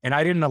 And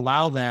I didn't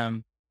allow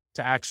them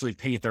to actually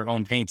paint their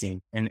own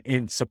painting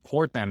and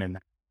support them in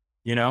that,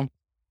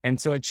 And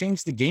so it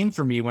changed the game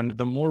for me when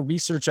the more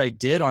research I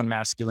did on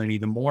masculinity,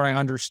 the more I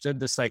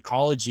understood the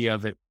psychology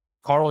of it.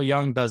 Carl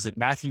Jung does it.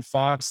 Matthew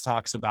Fox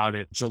talks about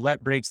it.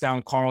 Gillette breaks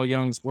down Carl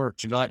Jung's work,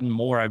 Gillette and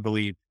Moore, I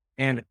believe.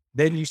 And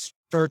then you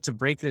start to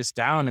break this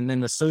down, and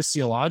then the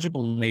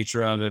sociological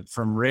nature of it,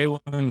 from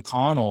Raymond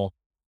Connell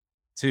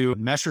to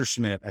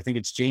Messerschmitt. I think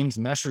it's James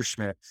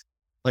Messerschmitt.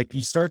 Like,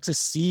 you start to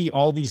see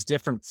all these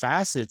different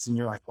facets and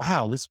you're like,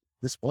 wow, this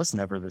was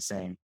never the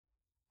same.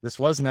 It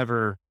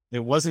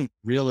wasn't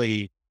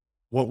really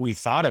what we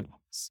thought it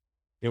was.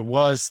 It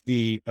was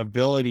the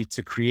ability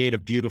to create a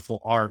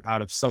beautiful art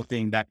out of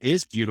something that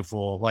is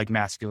beautiful, like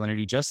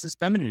masculinity, just as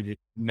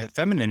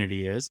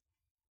femininity is.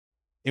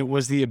 It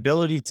was the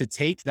ability to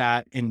take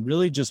that and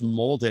really just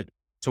mold it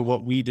to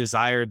what we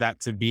desired that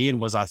to be and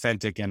was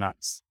authentic in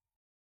us.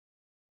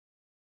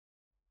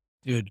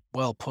 Dude,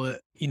 well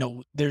put.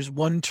 There's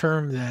one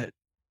term that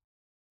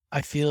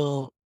I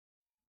feel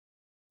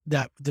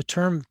that the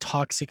term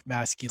toxic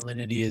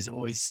masculinity has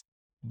always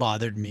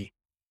bothered me.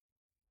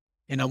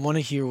 And I want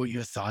to hear what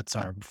your thoughts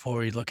are before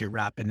we look at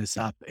wrapping this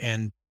up.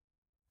 And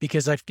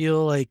because I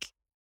feel like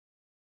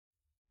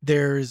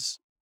there's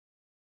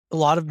a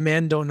lot of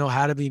men don't know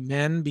how to be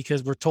men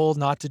because we're told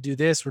not to do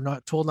this. We're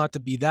not told not to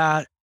be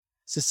that.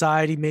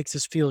 Society makes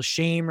us feel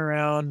shame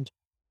around,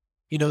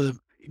 the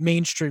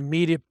mainstream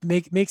media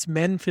makes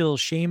men feel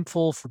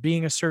shameful for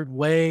being a certain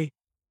way.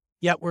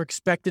 Yet we're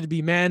expected to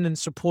be men and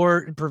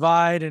support and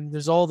provide. And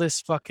there's all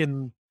this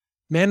fucking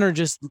a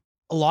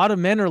lot of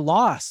men are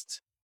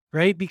lost,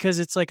 right? Because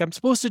it's like, I'm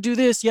supposed to do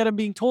this, yet I'm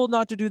being told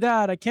not to do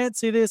that. I can't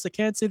say this, I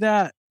can't say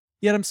that.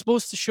 Yet I'm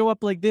supposed to show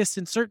up like this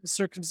in certain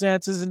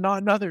circumstances and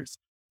not in others.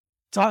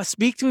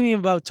 Speak to me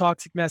about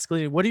toxic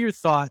masculinity. What are your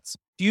thoughts?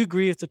 Do you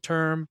agree with the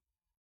term?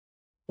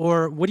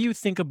 Or what do you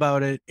think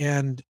about it?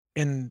 And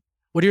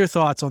what are your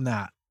thoughts on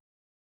that?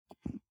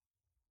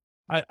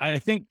 I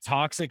think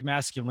toxic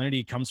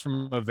masculinity comes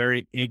from a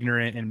very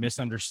ignorant and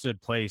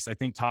misunderstood place. I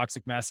think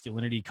toxic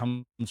masculinity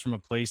comes from a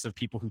place of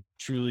people who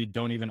truly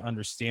don't even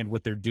understand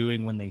what they're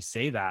doing when they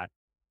say that.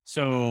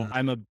 So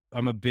I'm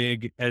a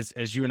big,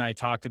 as you and I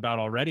talked about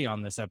already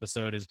on this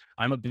episode, is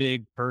I'm a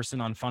big person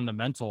on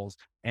fundamentals,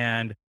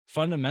 and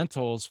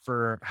fundamentals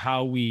for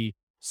how we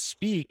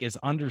speak is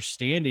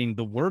understanding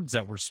the words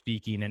that we're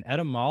speaking, and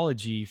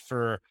etymology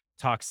for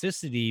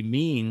toxicity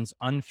means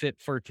unfit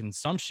for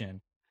consumption.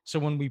 So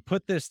when we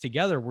put this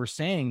together, we're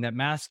saying that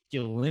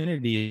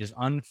masculinity is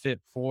unfit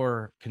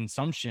for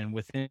consumption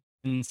within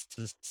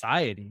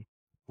society.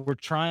 We're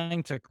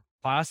trying to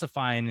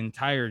classify an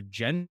entire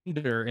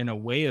gender in a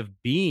way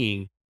of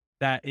being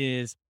that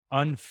is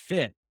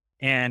unfit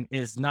and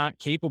is not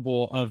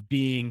capable of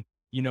being,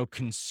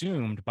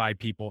 consumed by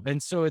people.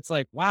 And so it's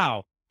like,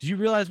 wow, do you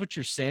realize what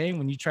you're saying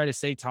when you try to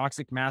say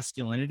toxic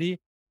masculinity?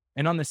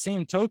 And on the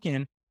same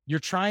token, you're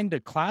trying to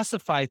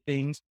classify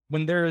things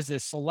when there is a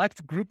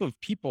select group of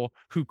people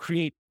who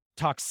create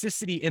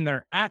toxicity in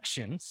their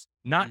actions,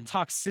 not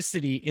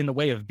toxicity in the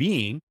way of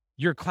being.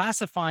 You're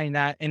classifying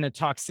that in a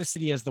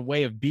toxicity as the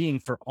way of being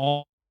for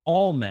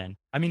all men.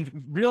 I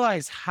mean,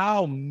 realize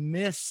how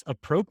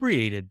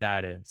misappropriated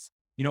that is.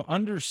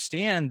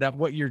 Understand that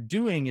what you're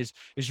doing is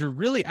you're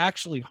really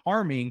actually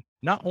harming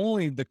not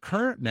only the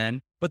current men,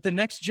 but the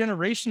next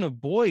generation of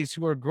boys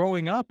who are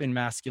growing up in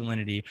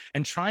masculinity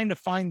and trying to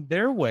find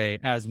their way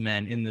as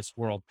men in this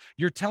world.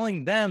 You're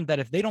telling them that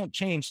if they don't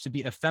change to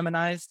be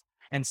effeminized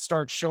and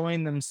start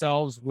showing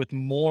themselves with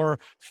more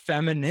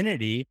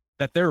femininity,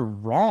 that they're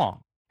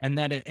wrong. And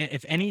that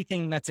if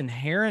anything that's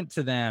inherent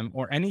to them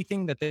or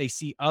anything that they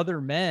see other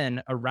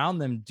men around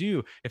them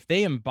do, if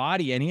they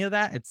embody any of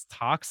that, it's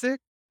toxic.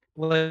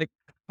 Like,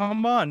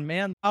 come on,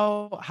 man.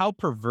 How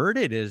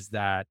perverted is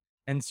that?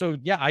 And so,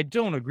 yeah, I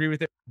don't agree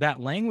with it. That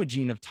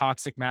languaging of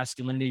toxic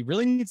masculinity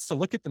really needs to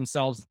look at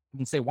themselves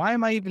and say, why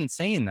am I even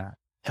saying that?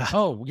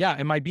 Oh, yeah.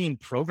 Am I being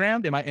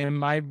programmed?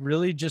 Am I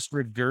really just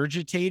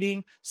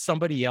regurgitating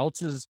somebody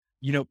else's,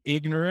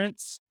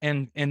 ignorance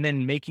and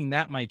then making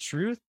that my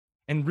truth?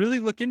 And really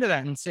look into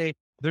that and say,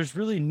 there's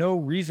really no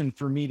reason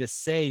for me to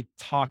say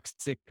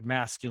toxic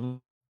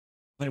masculinity.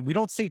 We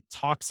don't say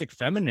toxic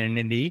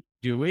femininity,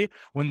 do we?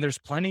 When there's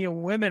plenty of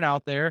women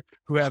out there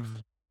who have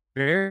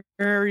very,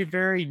 very,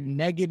 very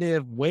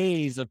negative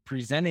ways of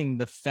presenting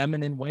the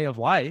feminine way of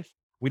life.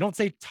 We don't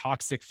say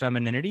toxic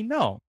femininity.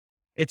 No,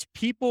 it's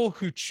people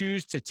who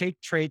choose to take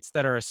traits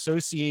that are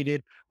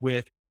associated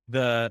with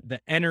the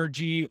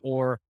energy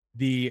or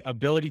the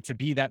ability to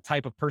be that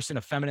type of person,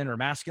 of feminine or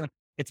masculine.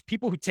 It's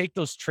people who take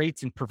those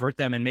traits and pervert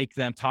them and make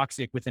them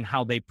toxic within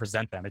how they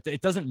present them.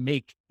 It doesn't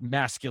make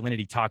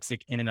masculinity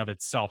toxic in and of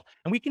itself.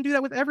 And we can do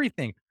that with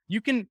everything. You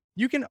can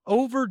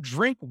over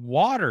drink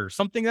water,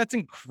 something that's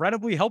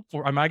incredibly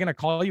helpful. Am I going to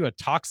call you a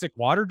toxic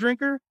water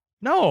drinker?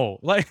 No,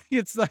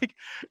 it's like,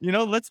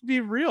 let's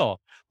be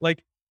real.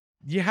 Like,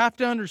 you have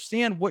to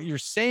understand what you're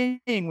saying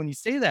when you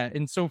say that.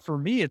 And so for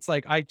me, it's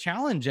like, I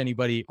challenge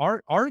anybody,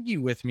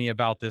 argue with me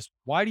about this.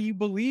 Why do you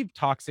believe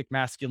toxic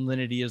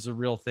masculinity is a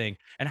real thing?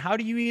 And how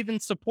do you even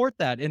support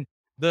that? And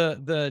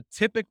the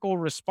typical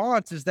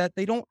response is that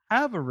they don't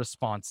have a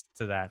response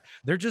to that.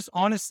 They're just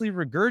honestly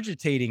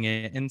regurgitating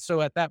it. And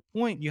so at that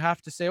point, you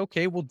have to say,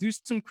 okay, well, do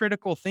some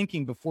critical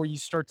thinking before you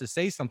start to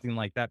say something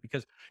like that,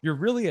 because you're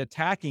really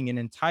attacking an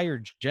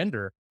entire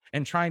gender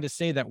and trying to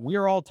say that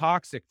we're all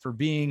toxic for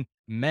being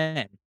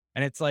men.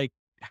 And it's like,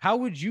 how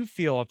would you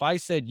feel if I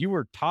said you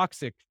were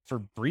toxic for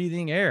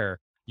breathing air?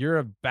 You're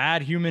a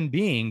bad human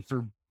being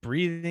for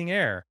breathing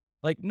air.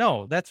 Like,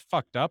 no, that's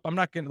fucked up. I'm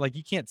not going to,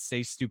 you can't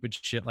say stupid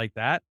shit like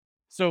that.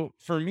 So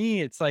for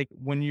me, it's like,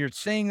 when you're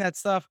saying that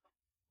stuff,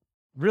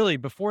 really,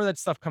 before that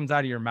stuff comes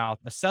out of your mouth,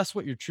 assess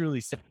what you're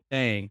truly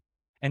saying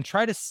and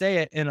try to say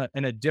it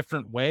in a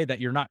different way that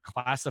you're not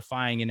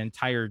classifying an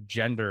entire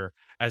gender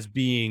as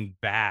being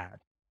bad,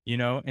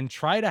 and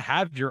try to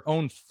have your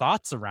own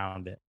thoughts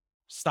around it.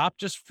 Stop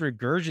just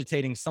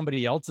regurgitating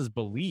somebody else's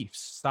beliefs.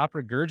 Stop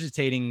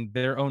regurgitating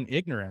their own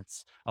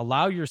ignorance.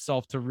 Allow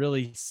yourself to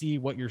really see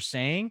what you're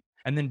saying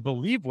and then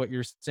believe what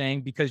you're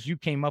saying because you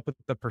came up with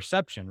the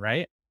perception,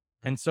 right?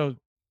 And so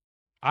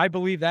I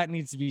believe that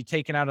needs to be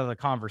taken out of the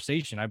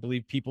conversation. I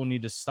believe people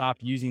need to stop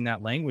using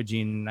that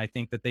languaging. And I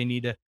think that they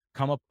need to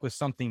come up with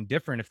something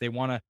different if they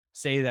want to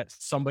say that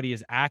somebody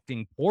is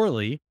acting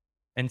poorly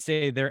and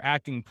say they're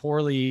acting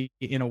poorly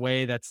in a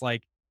way that's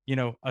like,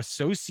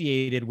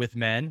 associated with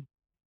men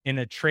in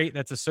a trait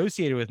that's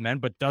associated with men,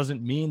 but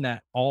doesn't mean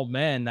that all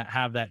men that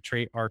have that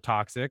trait are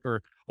toxic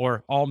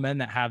or all men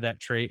that have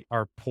that trait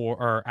are poor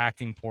or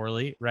acting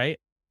poorly, right?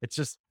 It's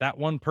just that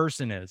one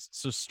person is.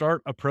 So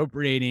start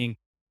appropriating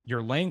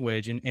your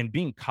language and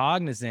being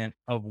cognizant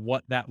of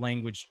what that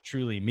language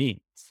truly means.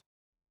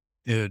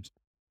 Dude.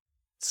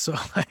 So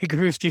I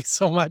agree with you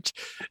so much.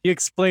 You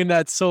explained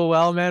that so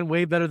well, man,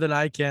 way better than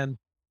I can.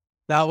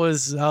 That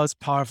was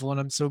powerful. And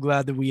I'm so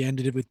glad that we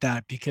ended it with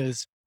that,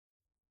 because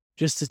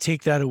just to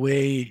take that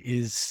away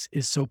is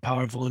so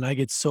powerful. And I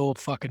get so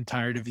fucking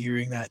tired of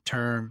hearing that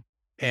term.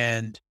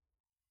 And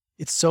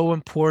it's so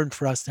important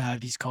for us to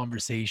have these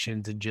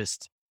conversations and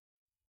just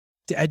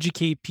to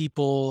educate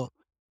people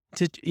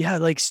to, yeah,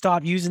 like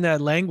stop using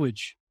that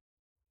language.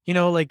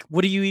 Like,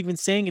 what are you even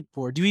saying it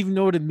for? Do you even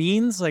know what it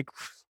means? Like,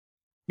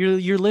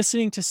 you're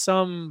listening to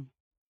some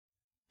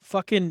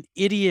fucking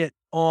idiot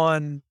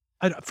on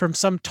from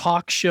some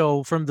talk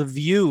show from The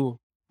View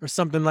or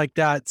something like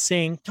that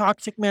saying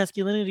toxic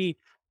masculinity.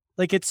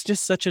 Like, it's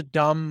just such a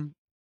dumb.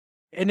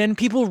 And then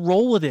people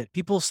roll with it.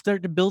 People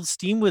start to build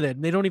steam with it,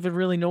 and they don't even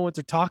really know what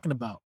they're talking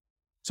about.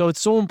 So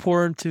it's so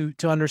important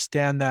to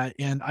understand that.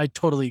 And I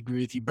totally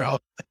agree with you, bro.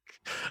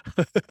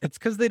 It's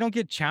because they don't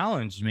get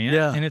challenged, man.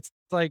 Yeah. And it's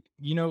like,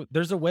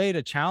 there's a way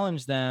to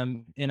challenge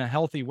them in a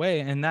healthy way.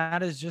 And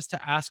that is just to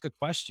ask a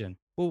question.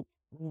 Well,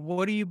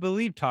 what do you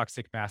believe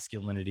toxic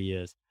masculinity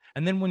is?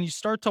 And then when you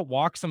start to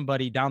walk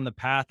somebody down the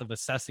path of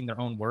assessing their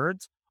own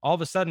words, all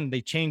of a sudden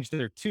they change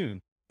their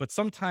tune. But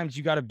sometimes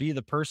you got to be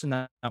the person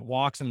that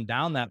walks them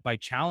down that by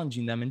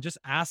challenging them and just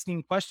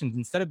asking questions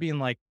instead of being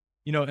like,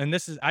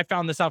 and I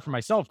found this out for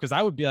myself because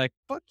I would be like,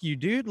 fuck you,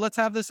 dude, let's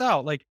have this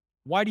out. Like,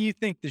 why do you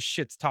think this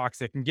shit's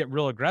toxic and get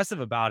real aggressive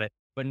about it?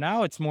 But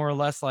now it's more or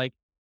less like,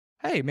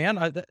 hey,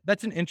 man,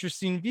 that's an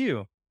interesting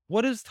view.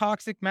 What does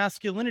toxic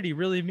masculinity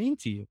really mean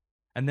to you?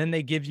 And then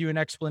they give you an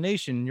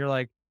explanation. And you're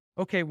like,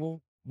 okay,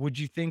 well, would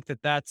you think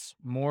that that's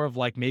more of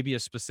like maybe a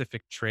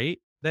specific trait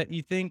that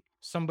you think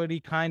somebody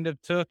kind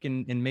of took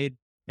and made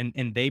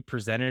and they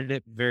presented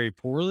it very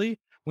poorly?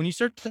 When you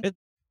start to,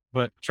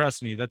 but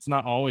trust me, that's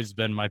not always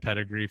been my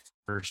pedigree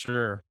for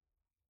sure.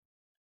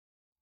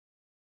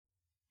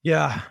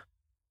 Yeah.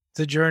 It's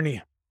a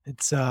journey.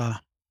 It's I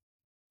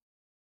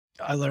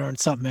learn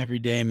something every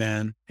day,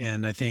 man.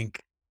 And I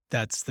think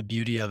that's the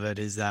beauty of it,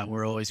 is that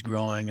we're always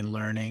growing and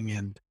learning.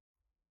 And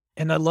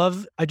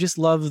I just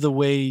love the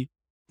way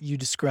you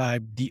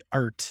describe the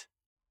art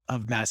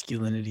of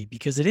masculinity,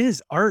 because it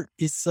is art.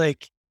 It's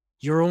like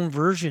your own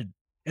version.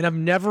 And I've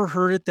never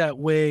heard it that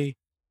way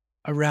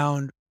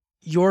around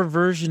your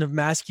version of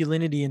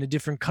masculinity in a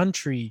different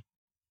country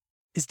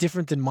is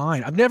different than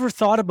mine. I've never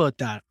thought about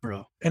that,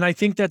 bro. And I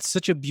think that's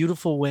such a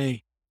beautiful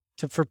way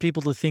for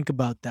people to think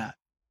about that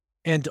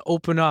and to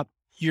open up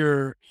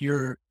your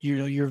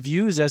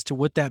views as to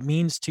what that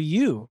means to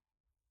you.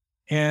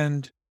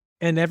 And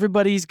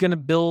everybody's going to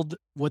build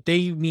what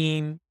they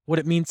mean, what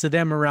it means to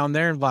them around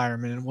their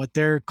environment and what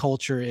their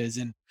culture is.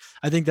 And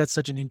I think that's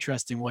such an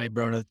interesting way,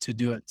 bro, to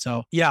do it.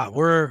 So yeah,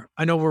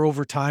 I know we're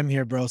over time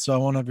here, bro. So I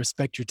want to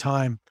respect your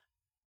time.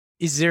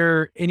 Is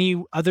there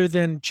any other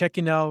than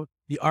checking out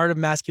the Art of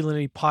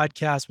Masculinity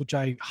podcast, which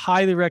I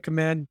highly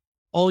recommend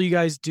all you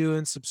guys do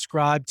and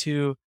subscribe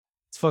to?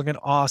 It's fucking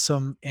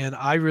awesome. And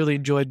I really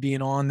enjoyed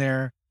being on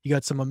there. You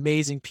got some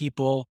amazing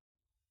people.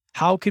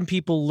 How can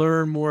people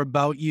learn more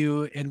about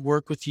you and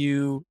work with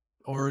you,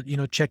 or,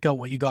 check out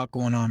what you got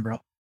going on, bro?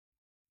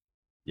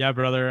 Yeah,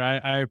 brother,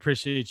 I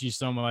appreciate you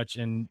so much.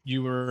 And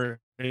you were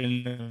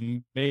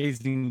an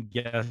amazing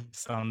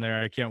guest on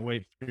there. I can't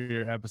wait for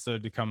your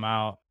episode to come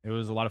out. It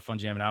was a lot of fun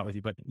jamming out with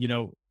you. But,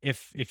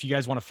 if you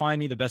guys want to find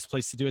me, the best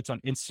place to do it's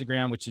on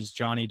Instagram, which is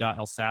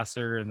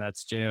johnny.elsasser, and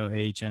that's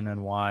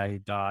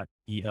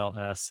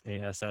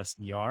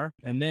JOHNNY.ELSASSER.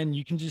 And then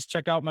you can just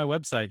check out my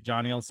website,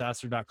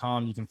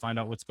 johnnyelsasser.com. You can find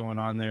out what's going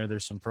on there.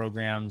 There's some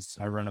programs.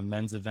 I run a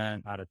men's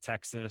event out of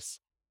Texas,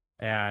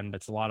 and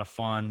it's a lot of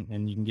fun,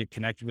 and you can get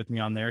connected with me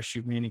on there.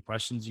 Shoot me any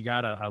questions you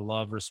got. I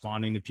love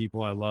responding to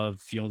people. I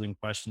love fielding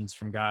questions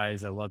from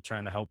guys. I love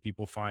trying to help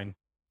people find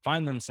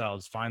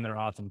themselves, find their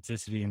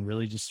authenticity, and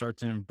really just start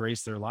to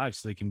embrace their lives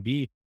so they can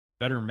be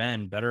better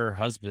men, better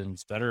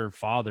husbands, better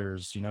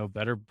fathers,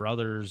 better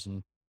brothers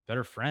and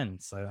better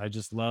friends. I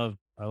just I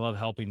love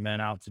helping men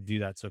out to do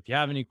that. So if you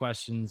have any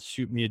questions,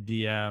 shoot me a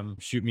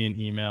DM, shoot me an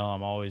email.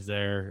 I'm always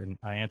there and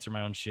I answer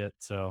my own shit.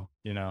 So,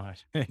 I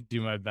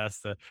do my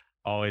best to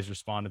always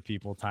respond to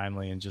people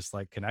timely and just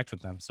like connect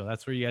with them. So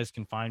that's where you guys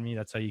can find me.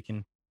 That's how you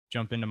can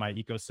jump into my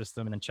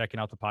ecosystem and then checking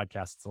out the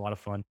podcast. It's a lot of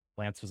fun.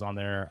 Lance was on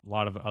there. A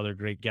lot of other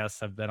great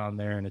guests have been on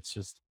there. And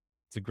it's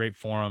a great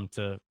forum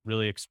to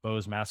really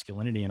expose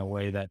masculinity in a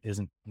way that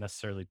isn't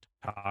necessarily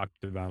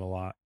talked about a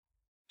lot.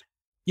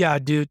 Yeah,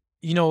 dude.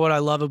 You know what I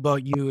love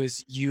about you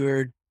is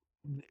you're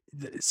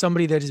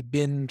somebody that has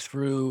been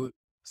through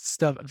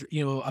stuff,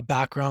 a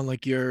background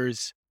like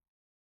yours.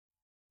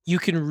 You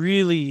can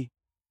really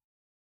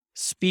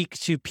speak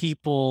to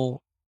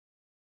people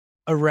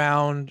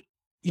around,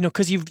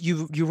 because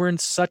you were in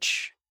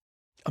such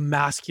a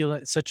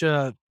masculine, such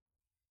a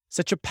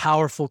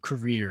powerful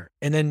career,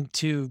 and then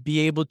to be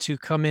able to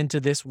come into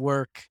this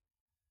work,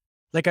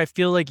 like I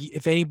feel like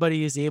if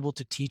anybody is able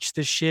to teach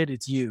this shit,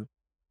 it's you,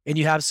 and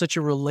you have such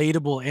a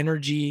relatable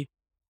energy,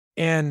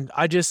 and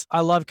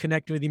I love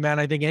connecting with you, man.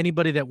 I think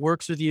anybody that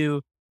works with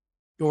you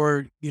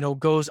or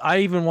goes, I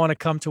even want to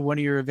come to one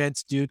of your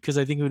events, dude, because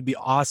I think it would be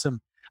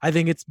awesome. I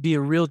think it's be a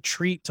real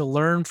treat to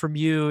learn from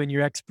you and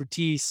your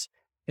expertise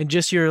and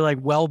just your like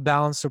well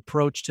balanced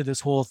approach to this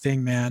whole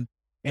thing, man.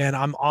 And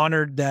I'm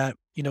honored that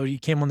you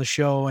came on the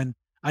show, and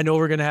I know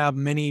we're gonna have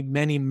many,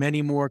 many,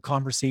 many more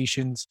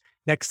conversations.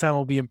 Next time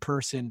we'll be in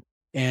person.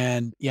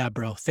 And yeah,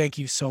 bro, thank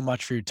you so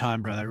much for your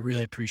time, brother. I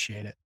really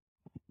appreciate it.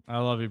 I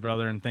love you,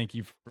 brother, and thank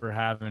you for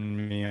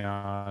having me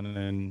on.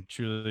 And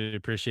truly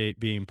appreciate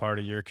being part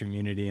of your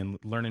community and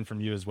learning from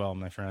you as well,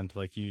 my friend.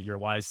 Like you're a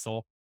wise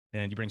soul,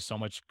 and you bring so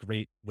much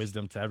great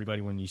wisdom to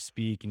everybody when you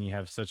speak, and you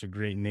have such a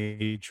great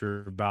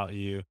nature about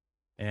you.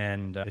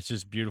 And it's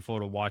just beautiful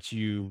to watch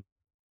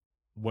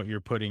what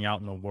you're putting out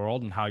in the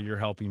world and how you're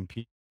helping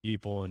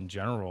people in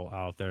general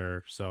out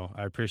there. So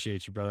I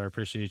appreciate you, brother. I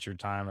appreciate your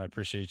time. I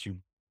appreciate you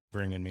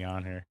bringing me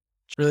on here.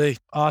 It's really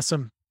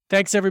awesome.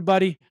 Thanks,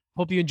 everybody.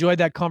 Hope you enjoyed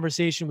that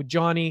conversation with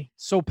Johnny.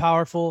 So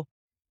powerful.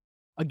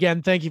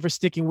 Again, thank you for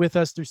sticking with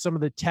us through some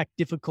of the tech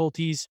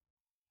difficulties.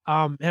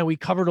 And we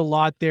covered a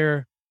lot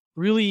there.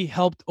 Really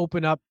helped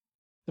open up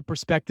the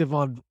perspective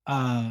on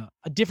a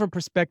different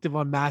perspective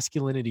on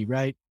masculinity,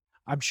 right?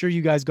 I'm sure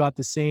you guys got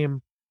the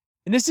same.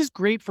 And this is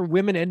great for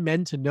women and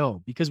men to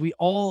know, because we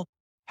all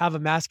have a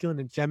masculine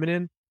and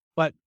feminine,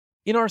 but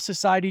in our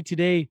society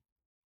today,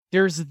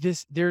 there's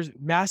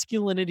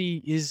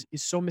masculinity is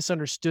so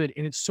misunderstood,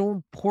 and it's so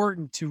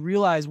important to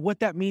realize what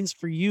that means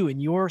for you in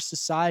your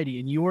society,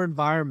 in your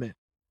environment.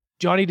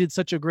 Johnny did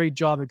such a great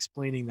job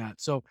explaining that.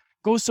 So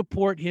go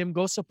support him,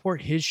 go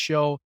support his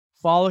show,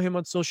 follow him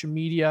on social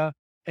media,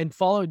 and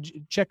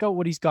check out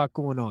what he's got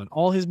going on.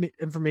 All his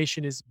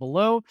information is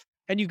below.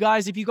 And you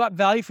guys, if you got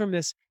value from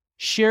this,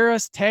 share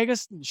us, tag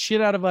us,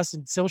 shit out of us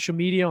in social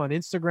media on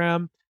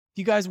Instagram. If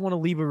you guys want to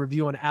leave a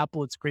review on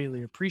Apple, it's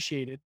greatly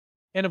appreciated.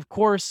 And of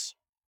course,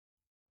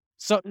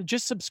 so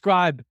just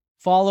subscribe,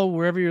 follow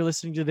wherever you're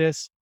listening to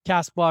this,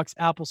 Castbox,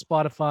 Apple,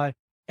 Spotify,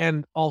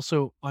 and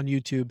also on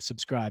YouTube,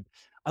 subscribe.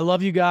 I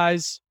love you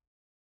guys.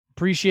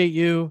 Appreciate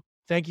you.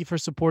 Thank you for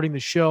supporting the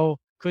show.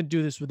 Couldn't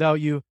do this without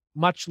you.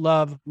 Much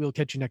love. We'll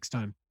catch you next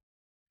time.